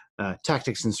way,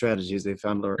 tactics and strategies they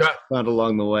found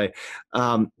along the way.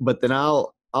 But then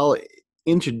I'll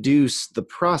introduce the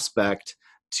prospect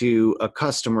to a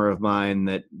customer of mine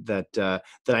that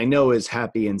I know is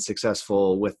happy and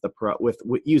successful with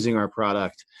with using our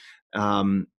product,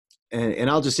 and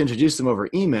I'll just introduce them over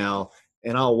email.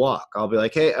 And I'll be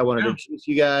like, hey, I wanted to introduce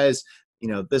you guys.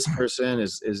 This person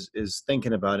is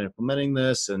thinking about implementing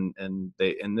this, and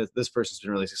this person's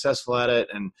been really successful at it,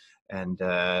 and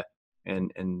I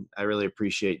really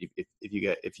appreciate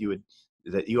if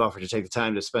you offer to take the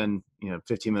time to spend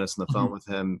 15 minutes on the phone with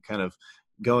him, kind of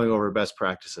going over best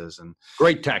practices. And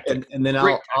great tactic. And then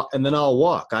I'll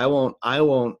walk. I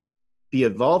won't be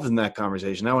involved in that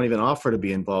conversation. I won't even offer to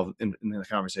be involved in the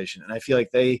conversation. And I feel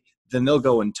like they'll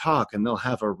go and talk, and they'll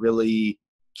have a really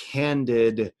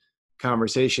candid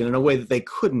conversation in a way that they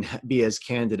couldn't be as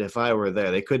candid if I were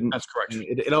there. They couldn't. That's correct.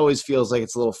 It always feels like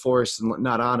it's a little forced and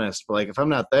not honest. But like if I'm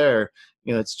not there,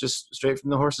 it's just straight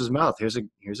from the horse's mouth. Here's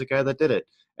a guy that did it,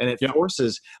 and it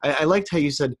forces. I liked how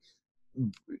you said,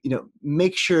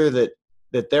 make sure that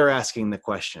they're asking the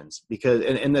questions, because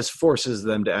and this forces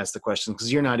them to ask the questions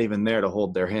because you're not even there to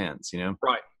hold their hands.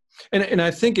 Right. And I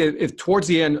think if towards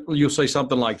the end you'll say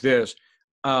something like this,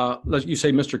 you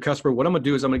say, Mr. Customer, what I'm going to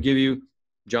do is I'm going to give you,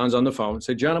 John's on the phone,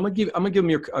 say, John, I'm going to give him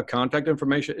your contact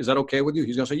information. Is that okay with you?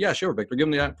 He's going to say, yeah, sure, Victor, give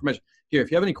him the information. Here,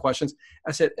 if you have any questions,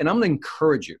 I said, and I'm going to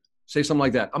encourage you, say something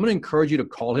like that. I'm going to encourage you to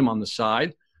call him on the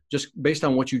side, just based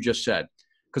on what you just said,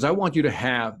 because I want you to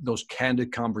have those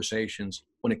candid conversations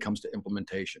when it comes to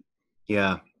implementation.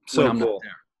 Yeah, so I'm cool. Not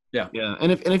there. Yeah. Yeah.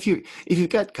 And if you've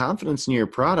got confidence in your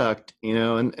product,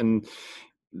 and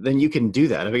then you can do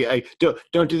that. I mean,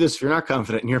 don't do this if you're not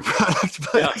confident in your product,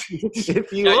 but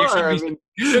if you are, you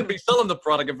shouldn't be selling the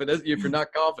product if you're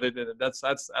not confident in it. That's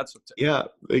yeah,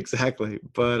 exactly.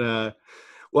 But,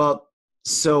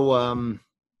 so,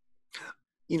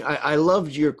 I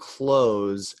loved your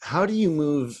close. How do you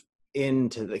move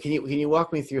into can you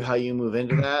walk me through how you move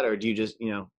into that? Or do you just,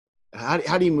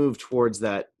 how do you move towards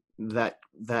that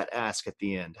ask at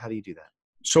the end? How do you do that?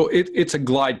 So it's a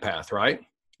glide path, right?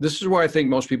 This is where I think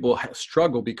most people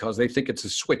struggle because they think it's a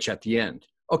switch at the end.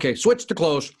 Okay, switch to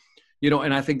close,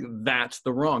 and I think that's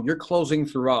the wrong. You're closing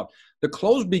throughout. The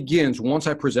close begins once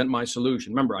I present my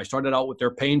solution. Remember, I started out with their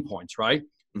pain points, right?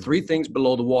 3 things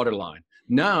below the waterline.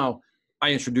 Now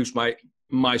I introduce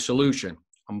my solution.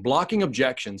 I'm blocking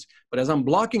objections, but as I'm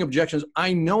blocking objections,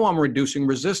 I know I'm reducing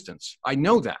resistance. I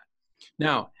know that.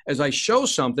 Now, as I show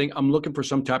something, I'm looking for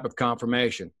some type of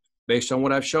confirmation based on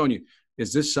what I've shown you.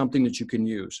 Is this something that you can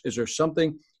use? Is there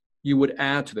something you would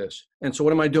add to this? And so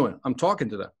what am I doing? I'm talking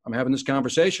to them. I'm having this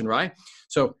conversation, right?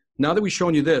 So now that we've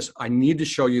shown you this, I need to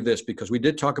show you this because we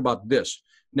did talk about this.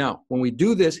 Now, when we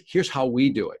do this, here's how we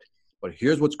do it. But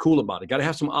here's what's cool about it. Got to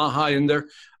have some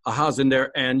ahas in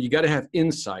there, and you got to have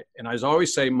insight. And as I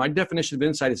always say, my definition of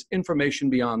insight is information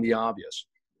beyond the obvious.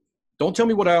 Don't tell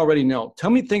me what I already know. Tell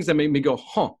me things that make me go,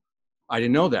 I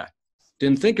didn't know that.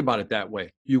 Didn't think about it that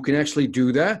way. You can actually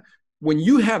do that. When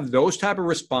you have those type of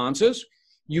responses,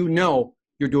 you're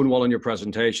doing well in your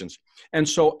presentations. And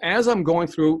so as I'm going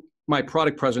through my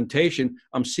product presentation,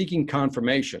 I'm seeking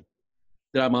confirmation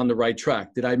that I'm on the right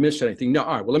track. Did I miss anything? No.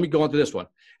 All right, well, let me go on to this one.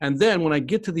 And then when I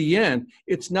get to the end,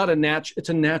 it's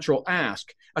a natural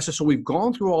ask. I said, so we've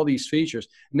gone through all these features.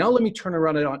 Now let me turn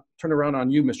around on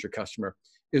you, Mr. Customer.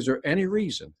 Is there any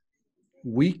reason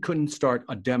we couldn't start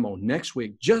a demo next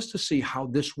week just to see how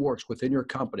this works within your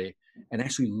company and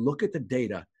actually look at the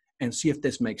data and see if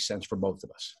this makes sense for both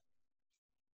of us.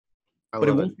 But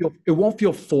it won't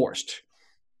feel forced.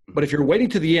 But if you're waiting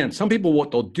to the end, some people,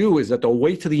 what they'll do is that they'll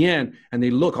wait to the end and they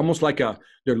look almost like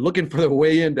they're looking for the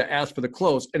way in to ask for the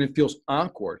close, and it feels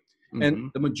awkward. Mm-hmm.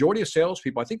 And the majority of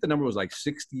salespeople, I think the number was like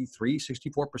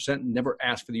 64% never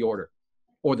asked for the order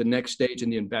or the next stage in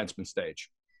the advancement stage.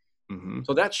 Mm-hmm.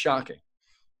 So that's shocking.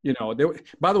 You know,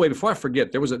 by the way, before I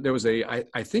forget, there was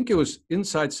I think it was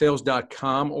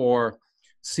InsideSales.com or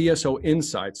CSO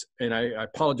Insights, and I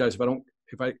apologize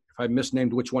if I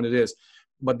misnamed which one it is,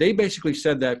 but they basically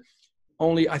said that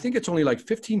I think it's only like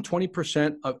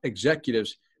 15-20% of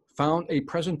executives found a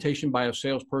presentation by a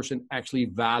salesperson actually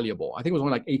valuable. I think it was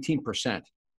only like 18%.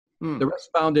 The rest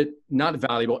found it not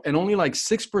valuable, and only like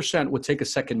 6% would take a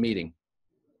second meeting.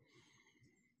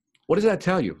 What does that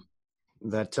tell you?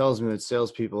 That tells me that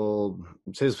salespeople's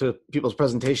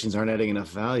presentations aren't adding enough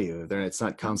value. It's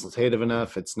not consultative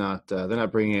enough. It's not. They're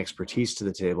not bringing expertise to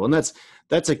the table, and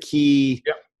that's a key.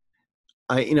 Yeah.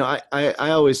 I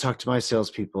always talk to my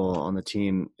salespeople on the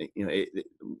team. You know,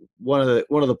 one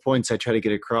of the points I try to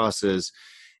get across is,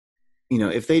 you know,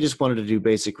 if they just wanted to do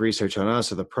basic research on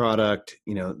us or the product,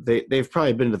 you know, they've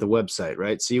probably been to the website,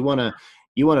 right? So you want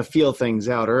to feel things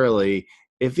out early.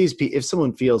 If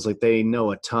someone feels like they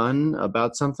know a ton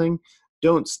about something,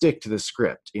 don't stick to the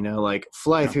script, you know, like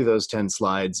fly through those 10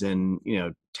 slides in, you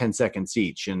know, 10 seconds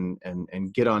each and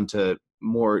get on to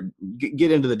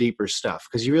get into the deeper stuff,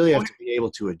 because you really have to be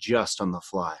able to adjust on the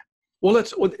fly. Well,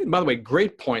 by the way,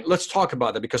 great point. Let's talk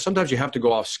about that, because sometimes you have to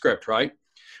go off script, right?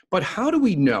 But how do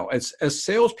we know, as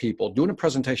salespeople doing a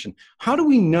presentation, how do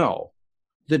we know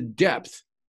the depth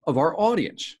of our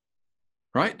audience,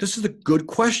 right? This is a good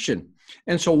question.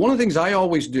 And so one of the things I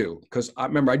always do, because I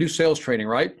remember I do sales training,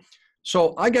 right?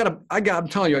 So I'm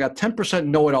telling you, I got 10%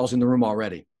 know-it-alls in the room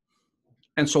already.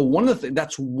 And so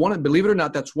believe it or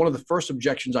not, that's one of the first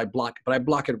objections I block, but I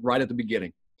block it right at the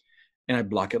beginning. And I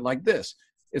block it like this.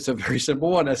 It's a very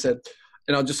simple one. I said,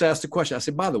 and I'll just ask the question. I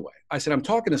said, by the way, I'm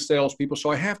talking to salespeople,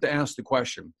 so I have to ask the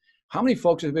question, how many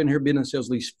folks have been in sales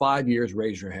at least 5 years?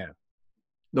 Raise your hand.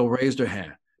 They'll raise their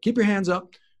hand. Keep your hands up.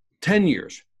 10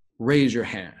 years, raise your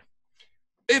hand.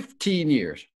 15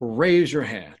 years, raise your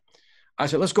hand. I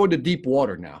said, let's go into deep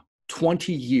water now.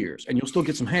 20 years, and you'll still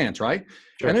get some hands, right?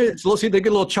 Sure. And let's see, they get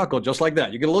a little chuckle just like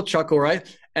that. You get a little chuckle,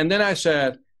 right? And then I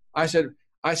said,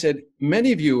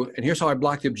 many of you, and here's how I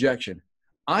block the objection.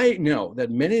 I know that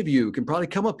many of you can probably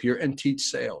come up here and teach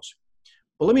sales.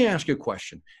 But let me ask you a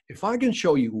question. If I can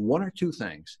show you one or two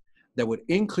things that would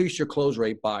increase your close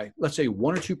rate by, let's say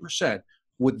 1 or 2%,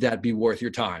 would that be worth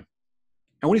your time?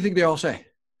 And what do you think they all say?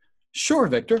 Sure,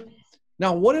 Victor.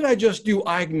 Now, what did I just do?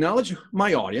 I acknowledge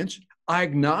my audience. I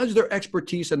acknowledge their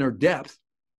expertise and their depth.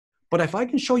 But if I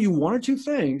can show you 1 or 2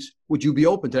 things, would you be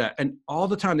open to that? And all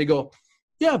the time they go,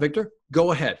 yeah, Victor,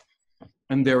 go ahead.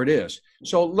 And there it is.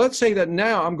 So let's say that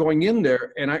now I'm going in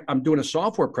there and I'm doing a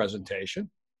software presentation.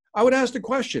 I would ask the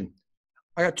question.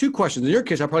 I got 2 questions. In your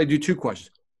case, I probably do 2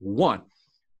 questions. 1,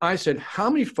 I said, how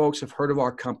many folks have heard of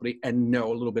our company and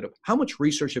know a little bit of, how much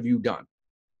research have you done?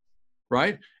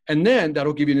 Right? And then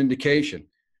that'll give you an indication,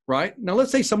 right? Now,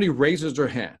 let's say somebody raises their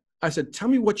hand. I said, tell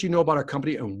me what you know about our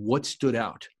company and what stood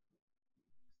out.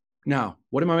 Now,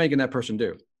 what am I making that person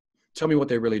do? Tell me what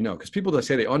they really know. Because people that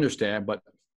say they understand, but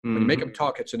when you make them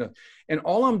talk, it's enough. And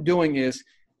all I'm doing is,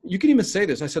 you can even say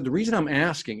this. I said, the reason I'm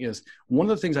asking is, one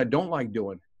of the things I don't like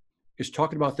doing is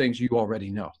talking about things you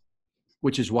already know,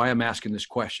 which is why I'm asking this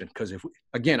question. Because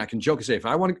again, I can joke and say, if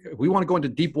we want to go into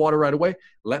deep water right away,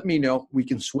 let me know. We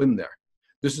can swim there.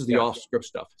 This is the off-script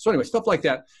stuff. So anyway, stuff like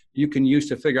that you can use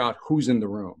to figure out who's in the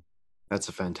room. That's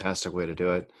a fantastic way to do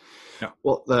it. Yeah.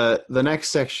 Well, the next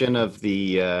section of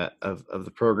the of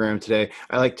the program today,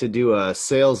 I like to do a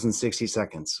sales in 60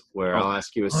 seconds, where I'll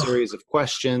ask you a series of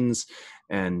questions,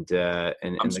 and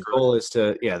the goal is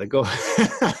to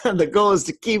the goal is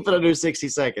to keep it under 60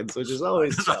 seconds, which is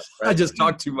always tough, right? I just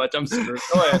talk too much. I'm screwed.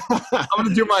 Go ahead. I'm going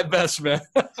to do my best, man.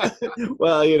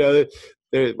 Well, you know,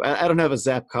 I don't have a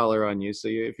Zap collar on you, so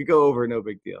if you go over, no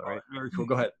big deal, right? Very cool.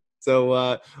 Go ahead.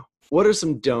 So, what are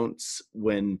some don'ts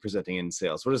when presenting in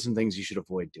sales? What are some things you should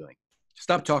avoid doing?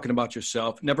 Stop talking about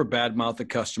yourself. Never badmouth the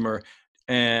customer,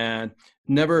 and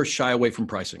never shy away from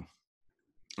pricing.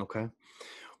 Okay.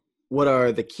 What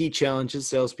are the key challenges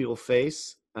salespeople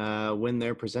face when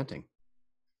they're presenting?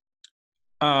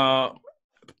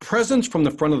 Presence from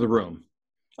the front of the room.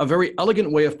 a very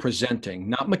elegant way of presenting,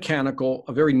 not mechanical,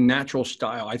 a very natural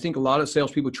style. I think a lot of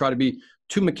salespeople try to be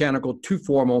too mechanical, too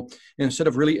formal, instead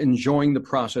of really enjoying the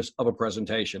process of a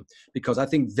presentation, because I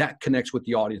think that connects with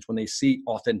the audience when they see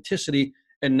authenticity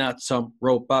and not some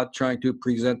robot trying to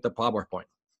present the PowerPoint.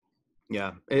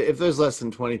 Yeah. If there's less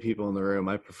than 20 people in the room,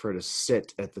 I prefer to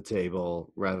sit at the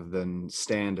table rather than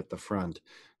stand at the front,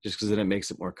 just because then it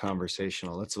makes it more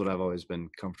conversational. That's what I've always been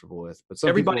comfortable with. But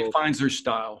Everybody finds their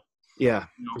style. Yeah.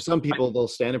 For some people, they'll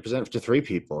stand and present to 3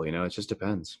 people. It just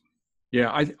depends. Yeah,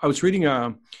 I was reading,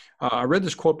 I read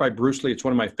this quote by Bruce Lee. It's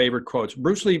one of my favorite quotes.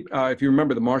 Bruce Lee, if you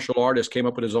remember, the martial artist, came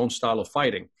up with his own style of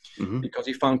fighting because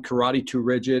he found karate too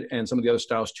rigid and some of the other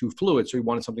styles too fluid. So he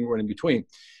wanted something right in between.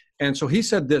 And so he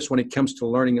said this when it comes to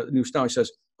learning a new style. He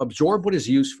says, absorb what is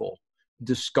useful,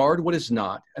 discard what is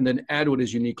not, and then add what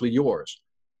is uniquely yours.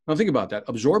 Now think about that.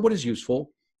 Absorb what is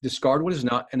useful, discard what is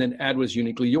not, and then add what is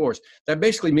uniquely yours. That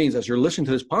basically means as you're listening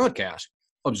to this podcast,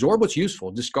 absorb what's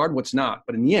useful, discard what's not.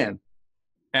 But in the end,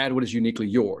 add what is uniquely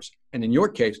yours. And in your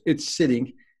case, it's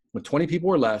sitting with 20 people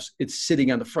or less, it's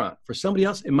sitting on the front. For somebody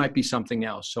else, it might be something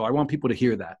else. So I want people to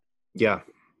hear that. Yeah.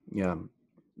 Yeah.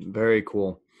 Very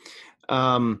cool.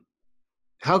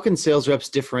 How can sales reps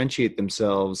differentiate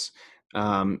themselves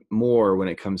more when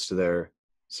it comes to their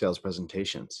sales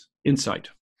presentations? Insight,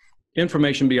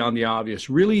 information beyond the obvious.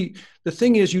 Really, the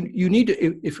thing is you need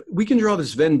to, if we can draw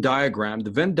this Venn diagram, the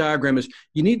Venn diagram is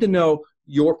you need to know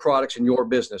your products and your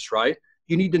business, right?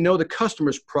 You need to know the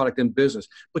customer's product and business,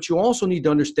 but you also need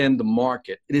to understand the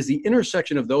market. It is the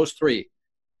intersection of those three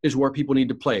is where people need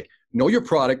to play. Know your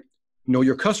product, know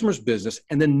your customer's business,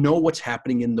 and then know what's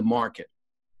happening in the market.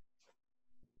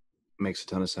 Makes a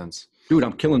ton of sense. Dude,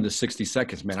 I'm killing this 60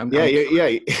 seconds, man. I'm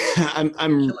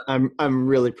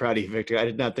really proud of you, Victor. I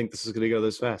did not think this was going to go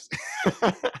this fast.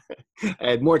 I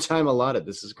had more time allotted.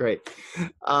 This is great.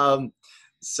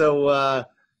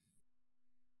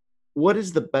 What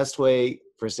is the best way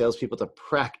for salespeople to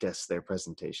practice their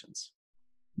presentations?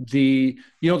 The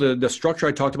structure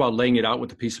I talked about, laying it out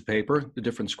with a piece of paper, the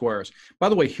different squares. By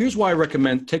the way, here's why I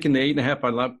recommend taking the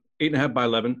 8.5 by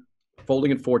 11,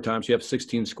 folding it 4 times. You have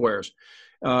 16 squares.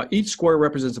 Each square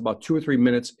represents about 2 or 3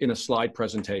 minutes in a slide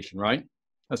presentation, right?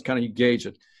 That's kind of, you gauge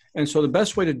it. And so the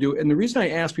best way to do it, and the reason I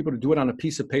ask people to do it on a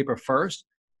piece of paper first,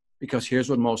 because here's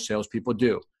what most salespeople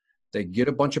do. They get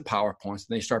a bunch of PowerPoints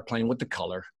and they start playing with the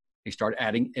color. They start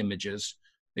adding images.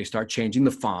 They start changing the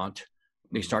font.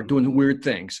 They start doing weird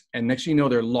things. And next thing you know,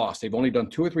 they're lost. They've only done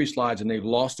 2 or 3 slides and they've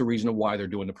lost the reason of why they're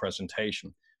doing the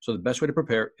presentation. So the best way to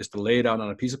prepare is to lay it out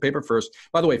on a piece of paper first.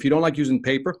 By the way, if you don't like using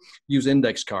paper, use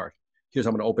index card. Here's,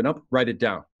 I'm going to open up, write it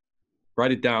down.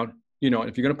 Write it down. If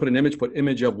you're going to put an image, put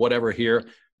image of whatever here,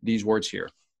 these words here.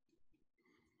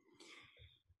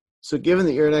 So given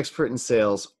that you're an expert in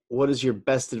sales, what is your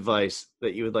best advice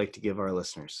that you would like to give our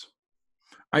listeners?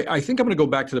 I think I'm going to go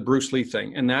back to the Bruce Lee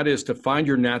thing, and that is to find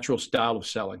your natural style of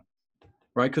selling,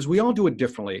 right? Because we all do it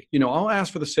differently. I'll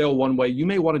ask for the sale one way. You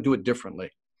may want to do it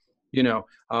differently.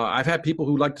 I've had people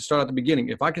who like to start at the beginning.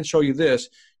 If I can show you this,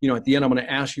 at the end, I'm going to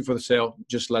ask you for the sale,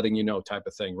 just letting you know type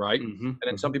of thing, right? Mm-hmm. And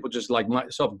then some people just like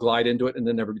myself glide into it and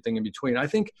then everything in between. I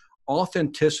think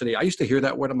authenticity, I used to hear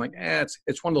that word. I'm like,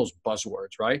 it's one of those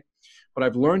buzzwords, right? But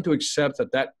I've learned to accept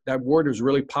that word is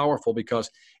really powerful because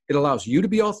it allows you to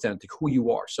be authentic, who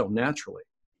you are, so naturally.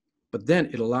 But then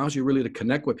it allows you really to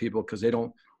connect with people because they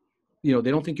don't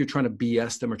think you're trying to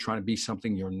BS them or trying to be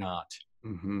something you're not.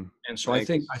 Mm-hmm. And so I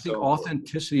think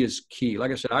authenticity is key.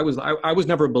 Like I said, I was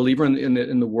never a believer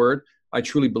in the word. I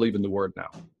truly believe in the word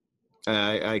now.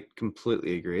 I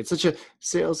completely agree.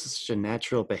 Sales is such a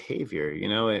natural behavior.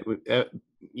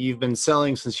 You've been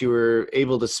selling since you were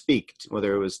able to speak,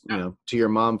 whether it was to your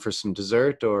mom for some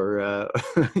dessert or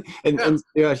and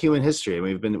throughout human history.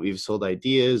 We've sold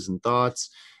ideas and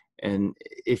thoughts, and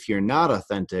if you're not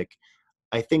authentic,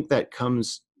 I think that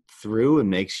comes through and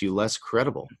makes you less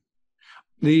credible.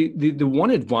 The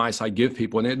one advice I give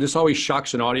people, and this always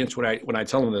shocks an audience when I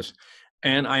tell them this,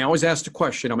 and I always ask the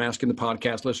question, I'm asking the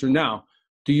podcast listener now,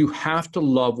 do you have to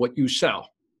love what you sell?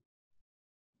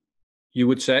 You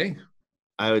would say?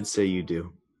 I would say you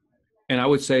do. And I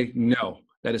would say, no,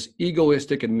 that is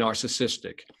egoistic and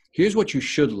narcissistic. Here's what you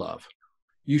should love.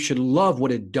 You should love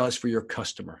what it does for your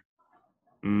customer.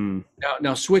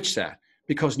 Now switch that.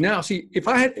 Because now, see, if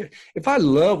I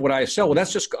love what I sell, well,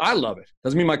 that's just, I love it.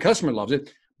 Doesn't mean my customer loves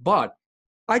it. But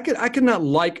I could not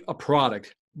like a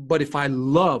product, but if I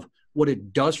love what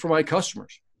it does for my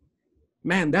customers,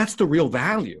 man, that's the real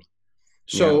value.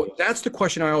 So that's the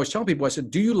question I always tell people. I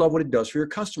said, do you love what it does for your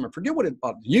customer? Forget what it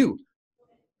about you,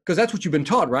 because that's what you've been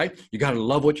taught, right? You got to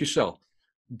love what you sell.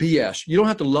 BS. You don't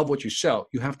have to love what you sell.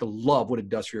 You have to love what it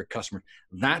does for your customer.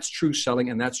 That's true selling,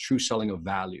 and that's true selling of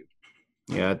value.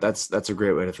 Yeah, that's a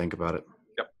great way to think about it.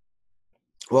 Yep.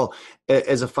 Well,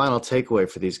 as a final takeaway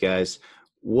for these guys,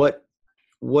 what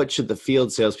should the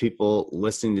field salespeople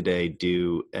listening today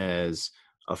do as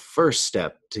a first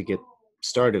step to get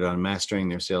started on mastering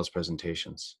their sales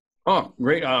presentations? Oh,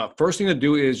 great. First thing to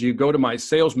do is you go to my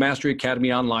Sales Mastery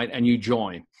Academy online and you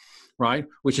join, right?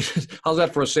 Which is, how's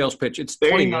that for a sales pitch? It's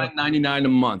 $29.99 a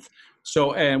month.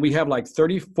 So, and we have like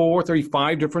 34,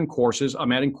 35 different courses.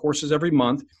 I'm adding courses every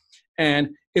month. And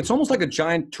it's almost like a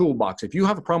giant toolbox. If you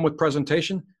have a problem with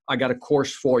presentation, I got a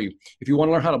course for you. If you want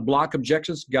to learn how to block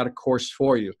objections, got a course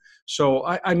for you. So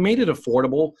I made it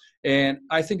affordable, and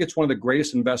I think it's one of the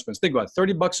greatest investments. Think about it,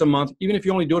 $30 a month, even if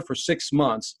you only do it for 6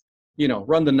 months,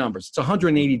 run the numbers. It's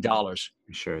 $180.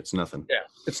 Sure, it's nothing. Yeah,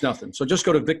 it's nothing. So just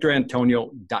go to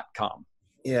victorantonio.com.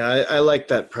 Yeah, I like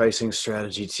that pricing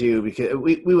strategy too, because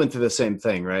we went through the same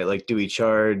thing, right? Like, do we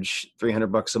charge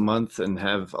 $300 a month and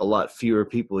have a lot fewer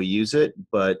people use it,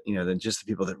 but than just the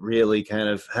people that really kind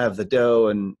of have the dough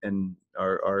and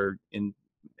are in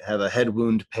have a head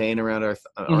wound pain around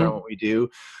around what we do,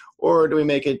 or do we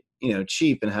make it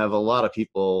cheap and have a lot of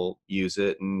people use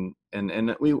it? And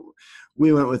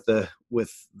we went with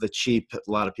the cheap,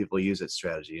 a lot of people use it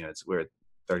strategy. We're at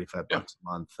 $35 a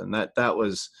month, and that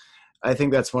was. I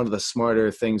think that's one of the smarter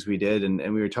things we did. And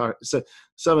we were talking, so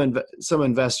some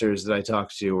investors that I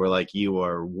talked to were like, you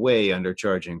are way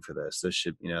undercharging for this. This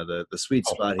should, the sweet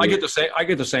spot here. I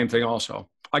get the same thing also.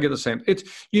 I get the same.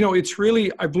 It's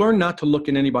really, I've learned not to look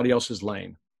in anybody else's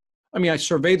lane. I mean, I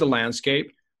survey the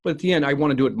landscape, but at the end, I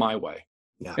want to do it my way.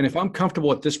 Yeah. And if I'm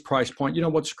comfortable at this price point, you know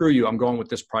what, screw you. I'm going with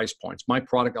this price point. It's my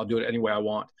product. I'll do it any way I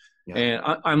want. Yeah. And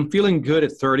I'm feeling good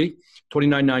at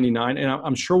 $29.99, and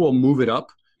I'm sure we'll move it up.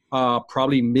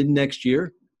 Probably mid next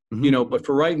year, but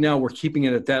for right now, we're keeping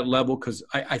it at that level because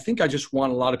I think I just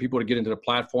want a lot of people to get into the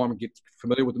platform and get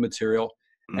familiar with the material.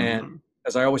 And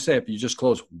as I always say, if you just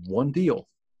close one deal,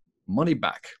 money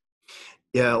back.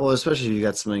 Yeah, well, especially if you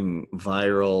got something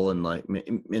viral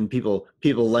and people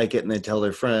like it and they tell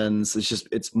their friends.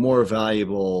 It's more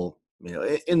valuable.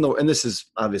 And this is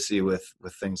obviously with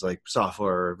things like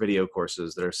software or video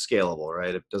courses that are scalable,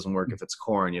 right? It doesn't work if it's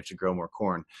corn, you have to grow more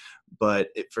corn. But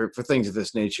for things of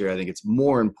this nature, I think it's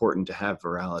more important to have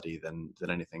virality than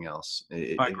anything else.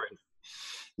 I agree.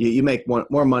 You make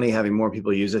more money having more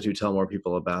people use it who tell more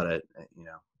people about it.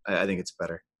 I think it's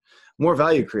better. More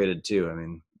value created too. I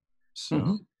mean,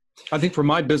 so. I think for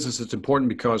my business, it's important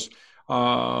because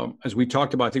as we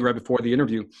talked about, I think right before the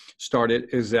interview started,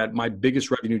 is that my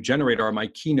biggest revenue generator are my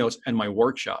keynotes and my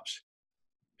workshops.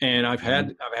 And I've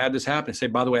had this happen. Say,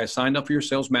 by the way, I signed up for your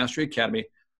Sales Mastery Academy.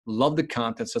 Love the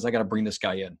content. Says I got to bring this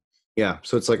guy in. Yeah,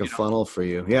 so it's like a funnel for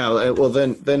you. Yeah, well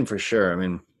then for sure. I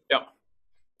mean, yeah.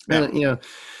 And and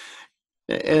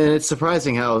it's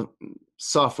surprising how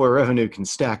software revenue can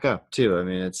stack up too. I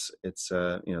mean, it's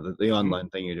the online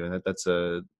thing you're doing. That's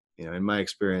in my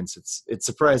experience, it's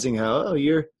surprising how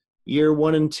year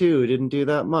 1 and 2 didn't do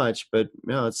that much, but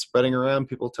it's spreading around.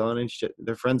 People telling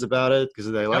their friends about it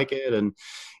because they like it, and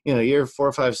year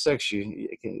 4, 5, 6,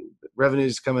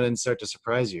 revenues come in and start to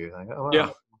surprise you. Like, oh wow. Yeah,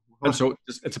 and so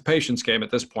it's a patience game at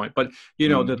this point. But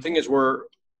the thing is,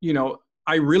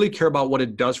 I really care about what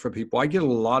it does for people. I get a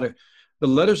lot of the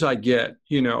letters I get,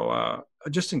 are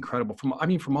just incredible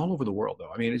from all over the world though.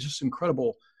 I mean, it's just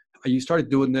incredible. You started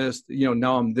doing this,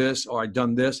 now I'm this, or I've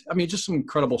done this. I mean, just some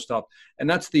incredible stuff. And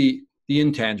that's the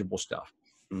intangible stuff,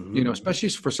 especially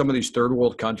for some of these third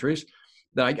world countries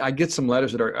that I get some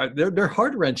letters that are, they're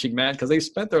heart wrenching, man, because they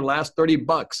spent their last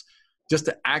 $30 just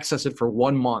to access it for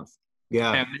 1 month.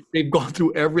 Yeah. And they've gone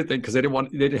through everything because they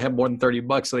didn't have more than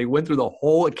 $30. So they went through the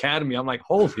whole academy. I'm like,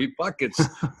 holy buckets.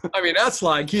 I mean, that's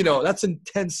like, that's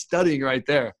intense studying right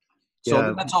there.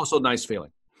 So that's also a nice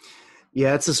feeling.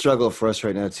 Yeah, it's a struggle for us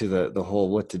right now too. The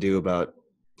whole what to do about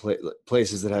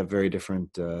places that have very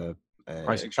different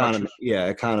pricing structures.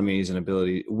 Economies and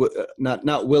ability,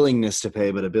 not willingness to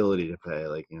pay, but ability to pay.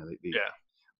 Like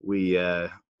we you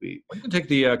can take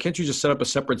can't you just set up a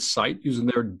separate site using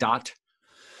their dot?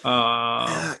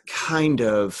 Kind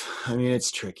of. I mean, it's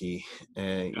tricky,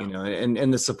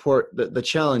 and the support. The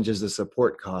challenge is the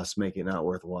support costs make it not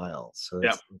worthwhile. So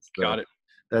got it.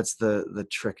 That's the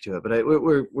trick to it. But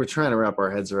we're trying to wrap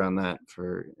our heads around that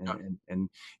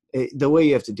the way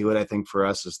you have to do it, I think for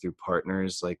us is through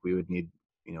partners. Like we would need,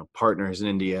 partners in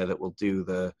India that will do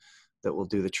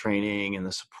the training and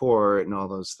the support and all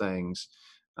those things.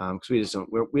 Cause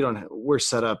we're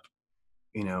set up,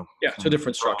 it's a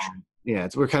different structure. Yeah.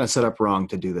 We're kind of set up wrong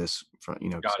to do this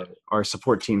our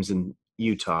support teams in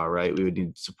Utah, right? We would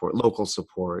need support, local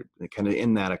support, kind of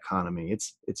in that economy.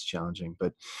 It's challenging,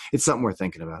 but it's something we're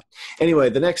thinking about. Anyway,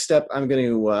 the next step, I'm going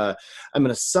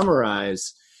to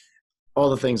summarize all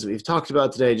the things that we've talked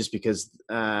about today, just because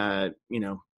a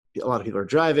lot of people are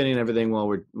driving and everything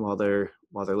while they're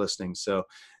listening. So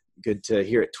good to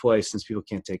hear it twice since people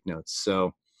can't take notes.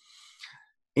 So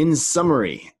in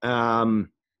summary,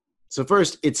 so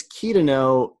first, it's key to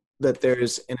know that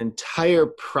there's an entire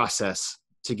process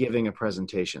to giving a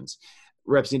presentations.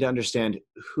 Reps need to understand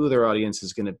who their audience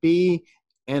is going to be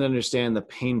and understand the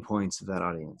pain points of that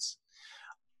audience.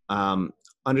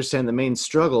 Understand the main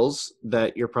struggles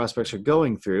that your prospects are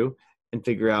going through and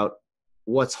figure out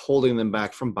what's holding them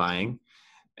back from buying.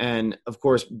 And of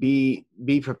course, be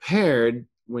prepared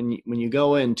when you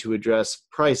go in to address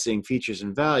pricing, features,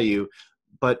 and value.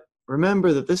 But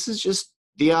remember that this is just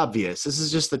the obvious. This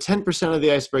is just the 10% of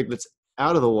the iceberg that's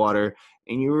out of the water,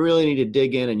 and you really need to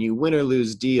dig in, and you win or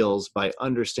lose deals by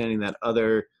understanding that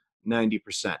other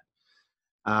 90%.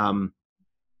 The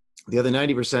other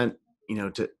 90%,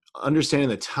 to understanding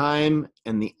the time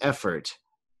and the effort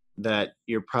that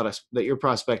your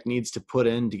prospect needs to put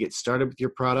in to get started with your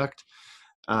product.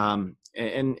 And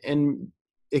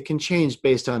it can change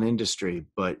based on industry,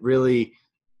 but really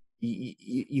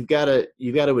you've got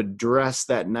to address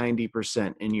that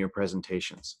 90% in your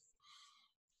presentations.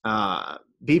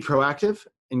 Be proactive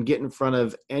and get in front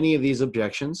of any of these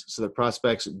objections so that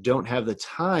prospects don't have the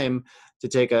time to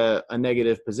take a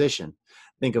negative position.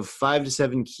 Think of 5 to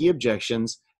 7 key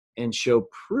objections and show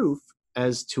proof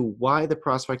as to why the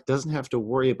prospect doesn't have to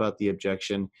worry about the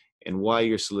objection and why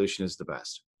your solution is the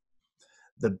best.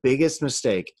 The biggest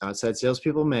mistake outside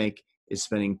salespeople make is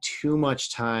spending too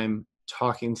much time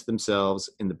talking to themselves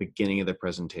in the beginning of the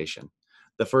presentation.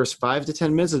 The first 5 to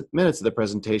 10 minutes of the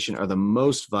presentation are the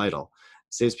most vital.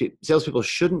 Salespeople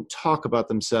shouldn't talk about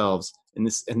themselves, and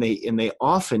they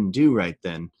often do right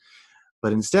then,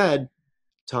 but instead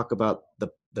talk about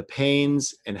the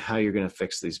pains and how you're going to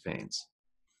fix these pains.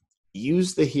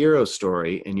 Use the hero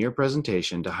story in your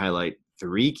presentation to highlight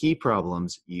 3 key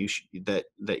problems that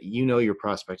your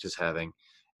prospect is having,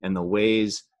 and the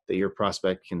ways that your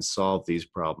prospect can solve these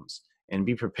problems. And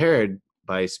be prepared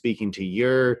by speaking to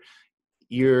your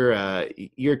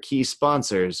key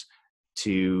sponsors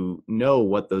to know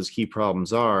what those key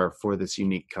problems are for this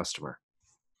unique customer.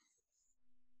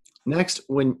 Next,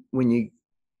 when you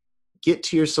get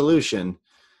to your solution,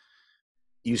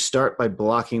 you start by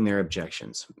blocking their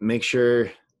objections. Make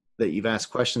sure that you've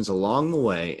asked questions along the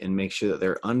way and make sure that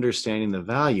they're understanding the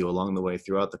value along the way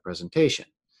throughout the presentation.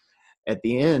 At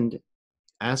the end,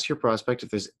 ask your prospect if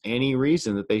there's any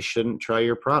reason that they shouldn't try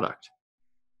your product.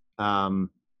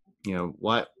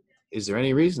 What is there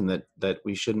any reason that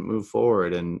we shouldn't move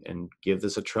forward and give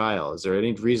this a trial? Is there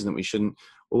any reason that we shouldn't?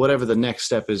 Well, whatever the next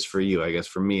step is for you. I guess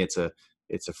for me, it's a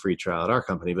free trial at our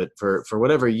company, but for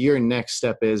whatever your next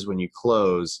step is when you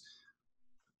close,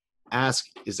 ask,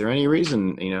 is there any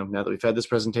reason, now that we've had this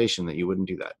presentation, that you wouldn't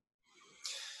do that?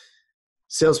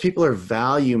 Salespeople are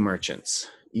value merchants.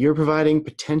 You're providing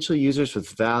potential users with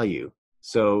value.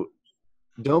 So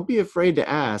don't be afraid to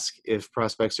ask if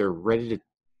prospects are ready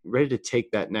to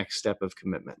take that next step of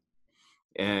commitment.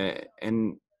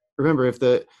 And remember, if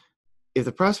the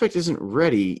prospect isn't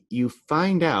ready, you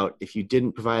find out if you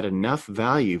didn't provide enough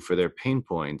value for their pain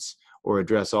points or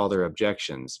address all their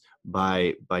objections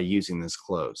by using this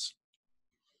close.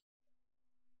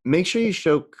 Make sure you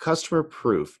show customer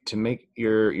proof to make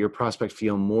your prospect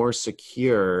feel more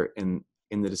secure in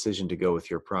the decision to go with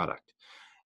your product.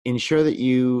 Ensure that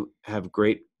you have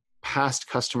great past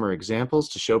customer examples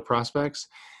to show prospects,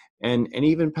 and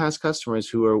even past customers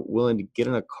who are willing to get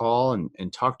on a call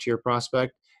and talk to your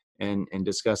prospect and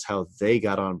discuss how they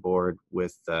got on board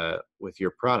with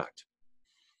your product.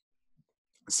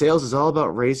 Sales is all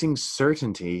about raising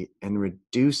certainty and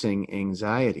reducing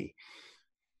anxiety.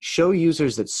 Show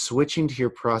users that switching to your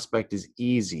prospect is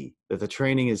easy, that the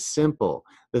training is simple,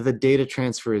 that the data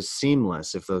transfer is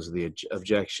seamless if those are the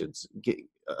objections.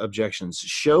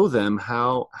 Show them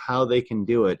how they can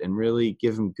do it and really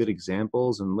give them good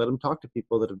examples and let them talk to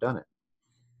people that have done it.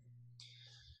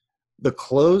 The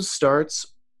close starts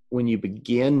when you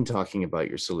begin talking about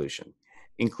your solution.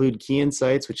 Include key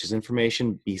insights, which is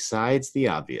information besides the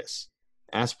obvious.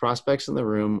 Ask prospects in the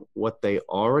room what they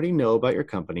already know about your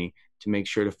company to make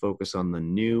sure to focus on the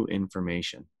new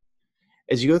information.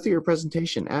 As you go through your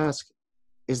presentation, ask,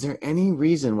 is there any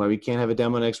reason why we can't have a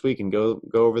demo next week and go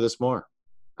over this more?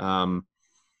 Ask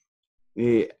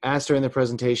during the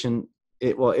presentation,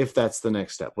 if that's the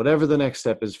next step. Whatever the next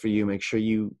step is for you, make sure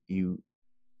you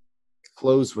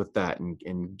close with that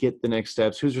and get the next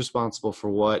steps. Who's responsible for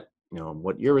what?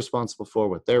 what you're responsible for,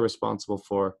 what they're responsible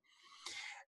for.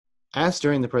 Ask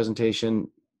during the presentation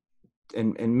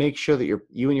and make sure that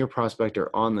you and your prospect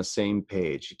are on the same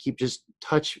page. Keep just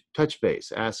touch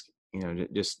base. Ask,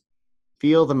 just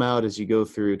feel them out as you go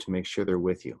through to make sure they're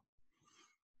with you.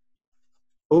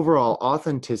 Overall,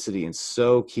 authenticity is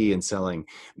so key in selling.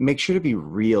 Make sure to be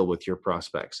real with your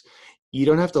prospects. You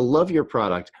don't have to love your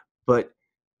product, but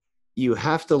you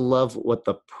have to love what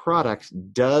the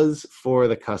product does for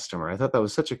the customer. I thought that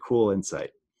was such a cool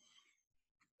insight.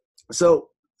 So,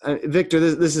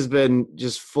 Victor, this has been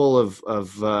just full of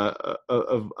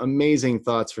amazing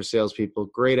thoughts for salespeople,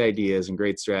 great ideas and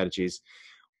great strategies.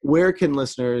 Where can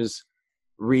listeners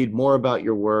read more about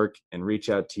your work and reach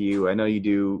out to you? I know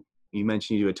you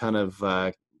mentioned you do a ton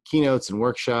of keynotes and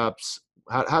workshops.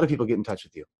 How do people get in touch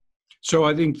with you? So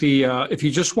I think if you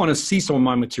just want to see some of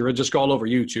my material, just go all over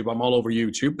YouTube. I'm all over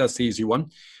YouTube. That's the easy one.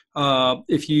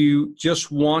 If you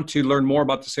just want to learn more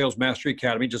about the Sales Mastery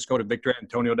Academy, just go to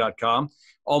victorantonio.com.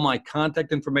 All my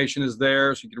contact information is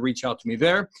there, so you can reach out to me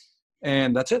there.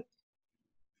 And that's it.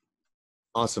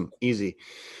 Awesome. Easy.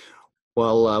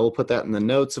 Well, we'll put that in the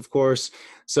notes, of course.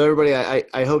 So everybody,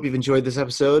 I hope you've enjoyed this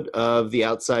episode of the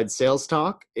Outside Sales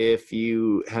Talk. If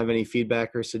you have any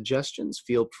feedback or suggestions,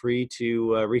 feel free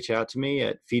to reach out to me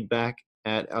at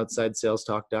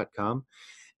feedback@outsidesalestalk.com.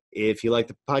 If you like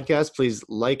the podcast, please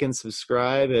like and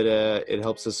subscribe. It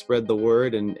helps us spread the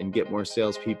word and get more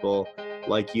salespeople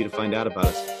like you to find out about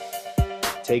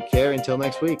us. Take care until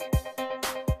next week.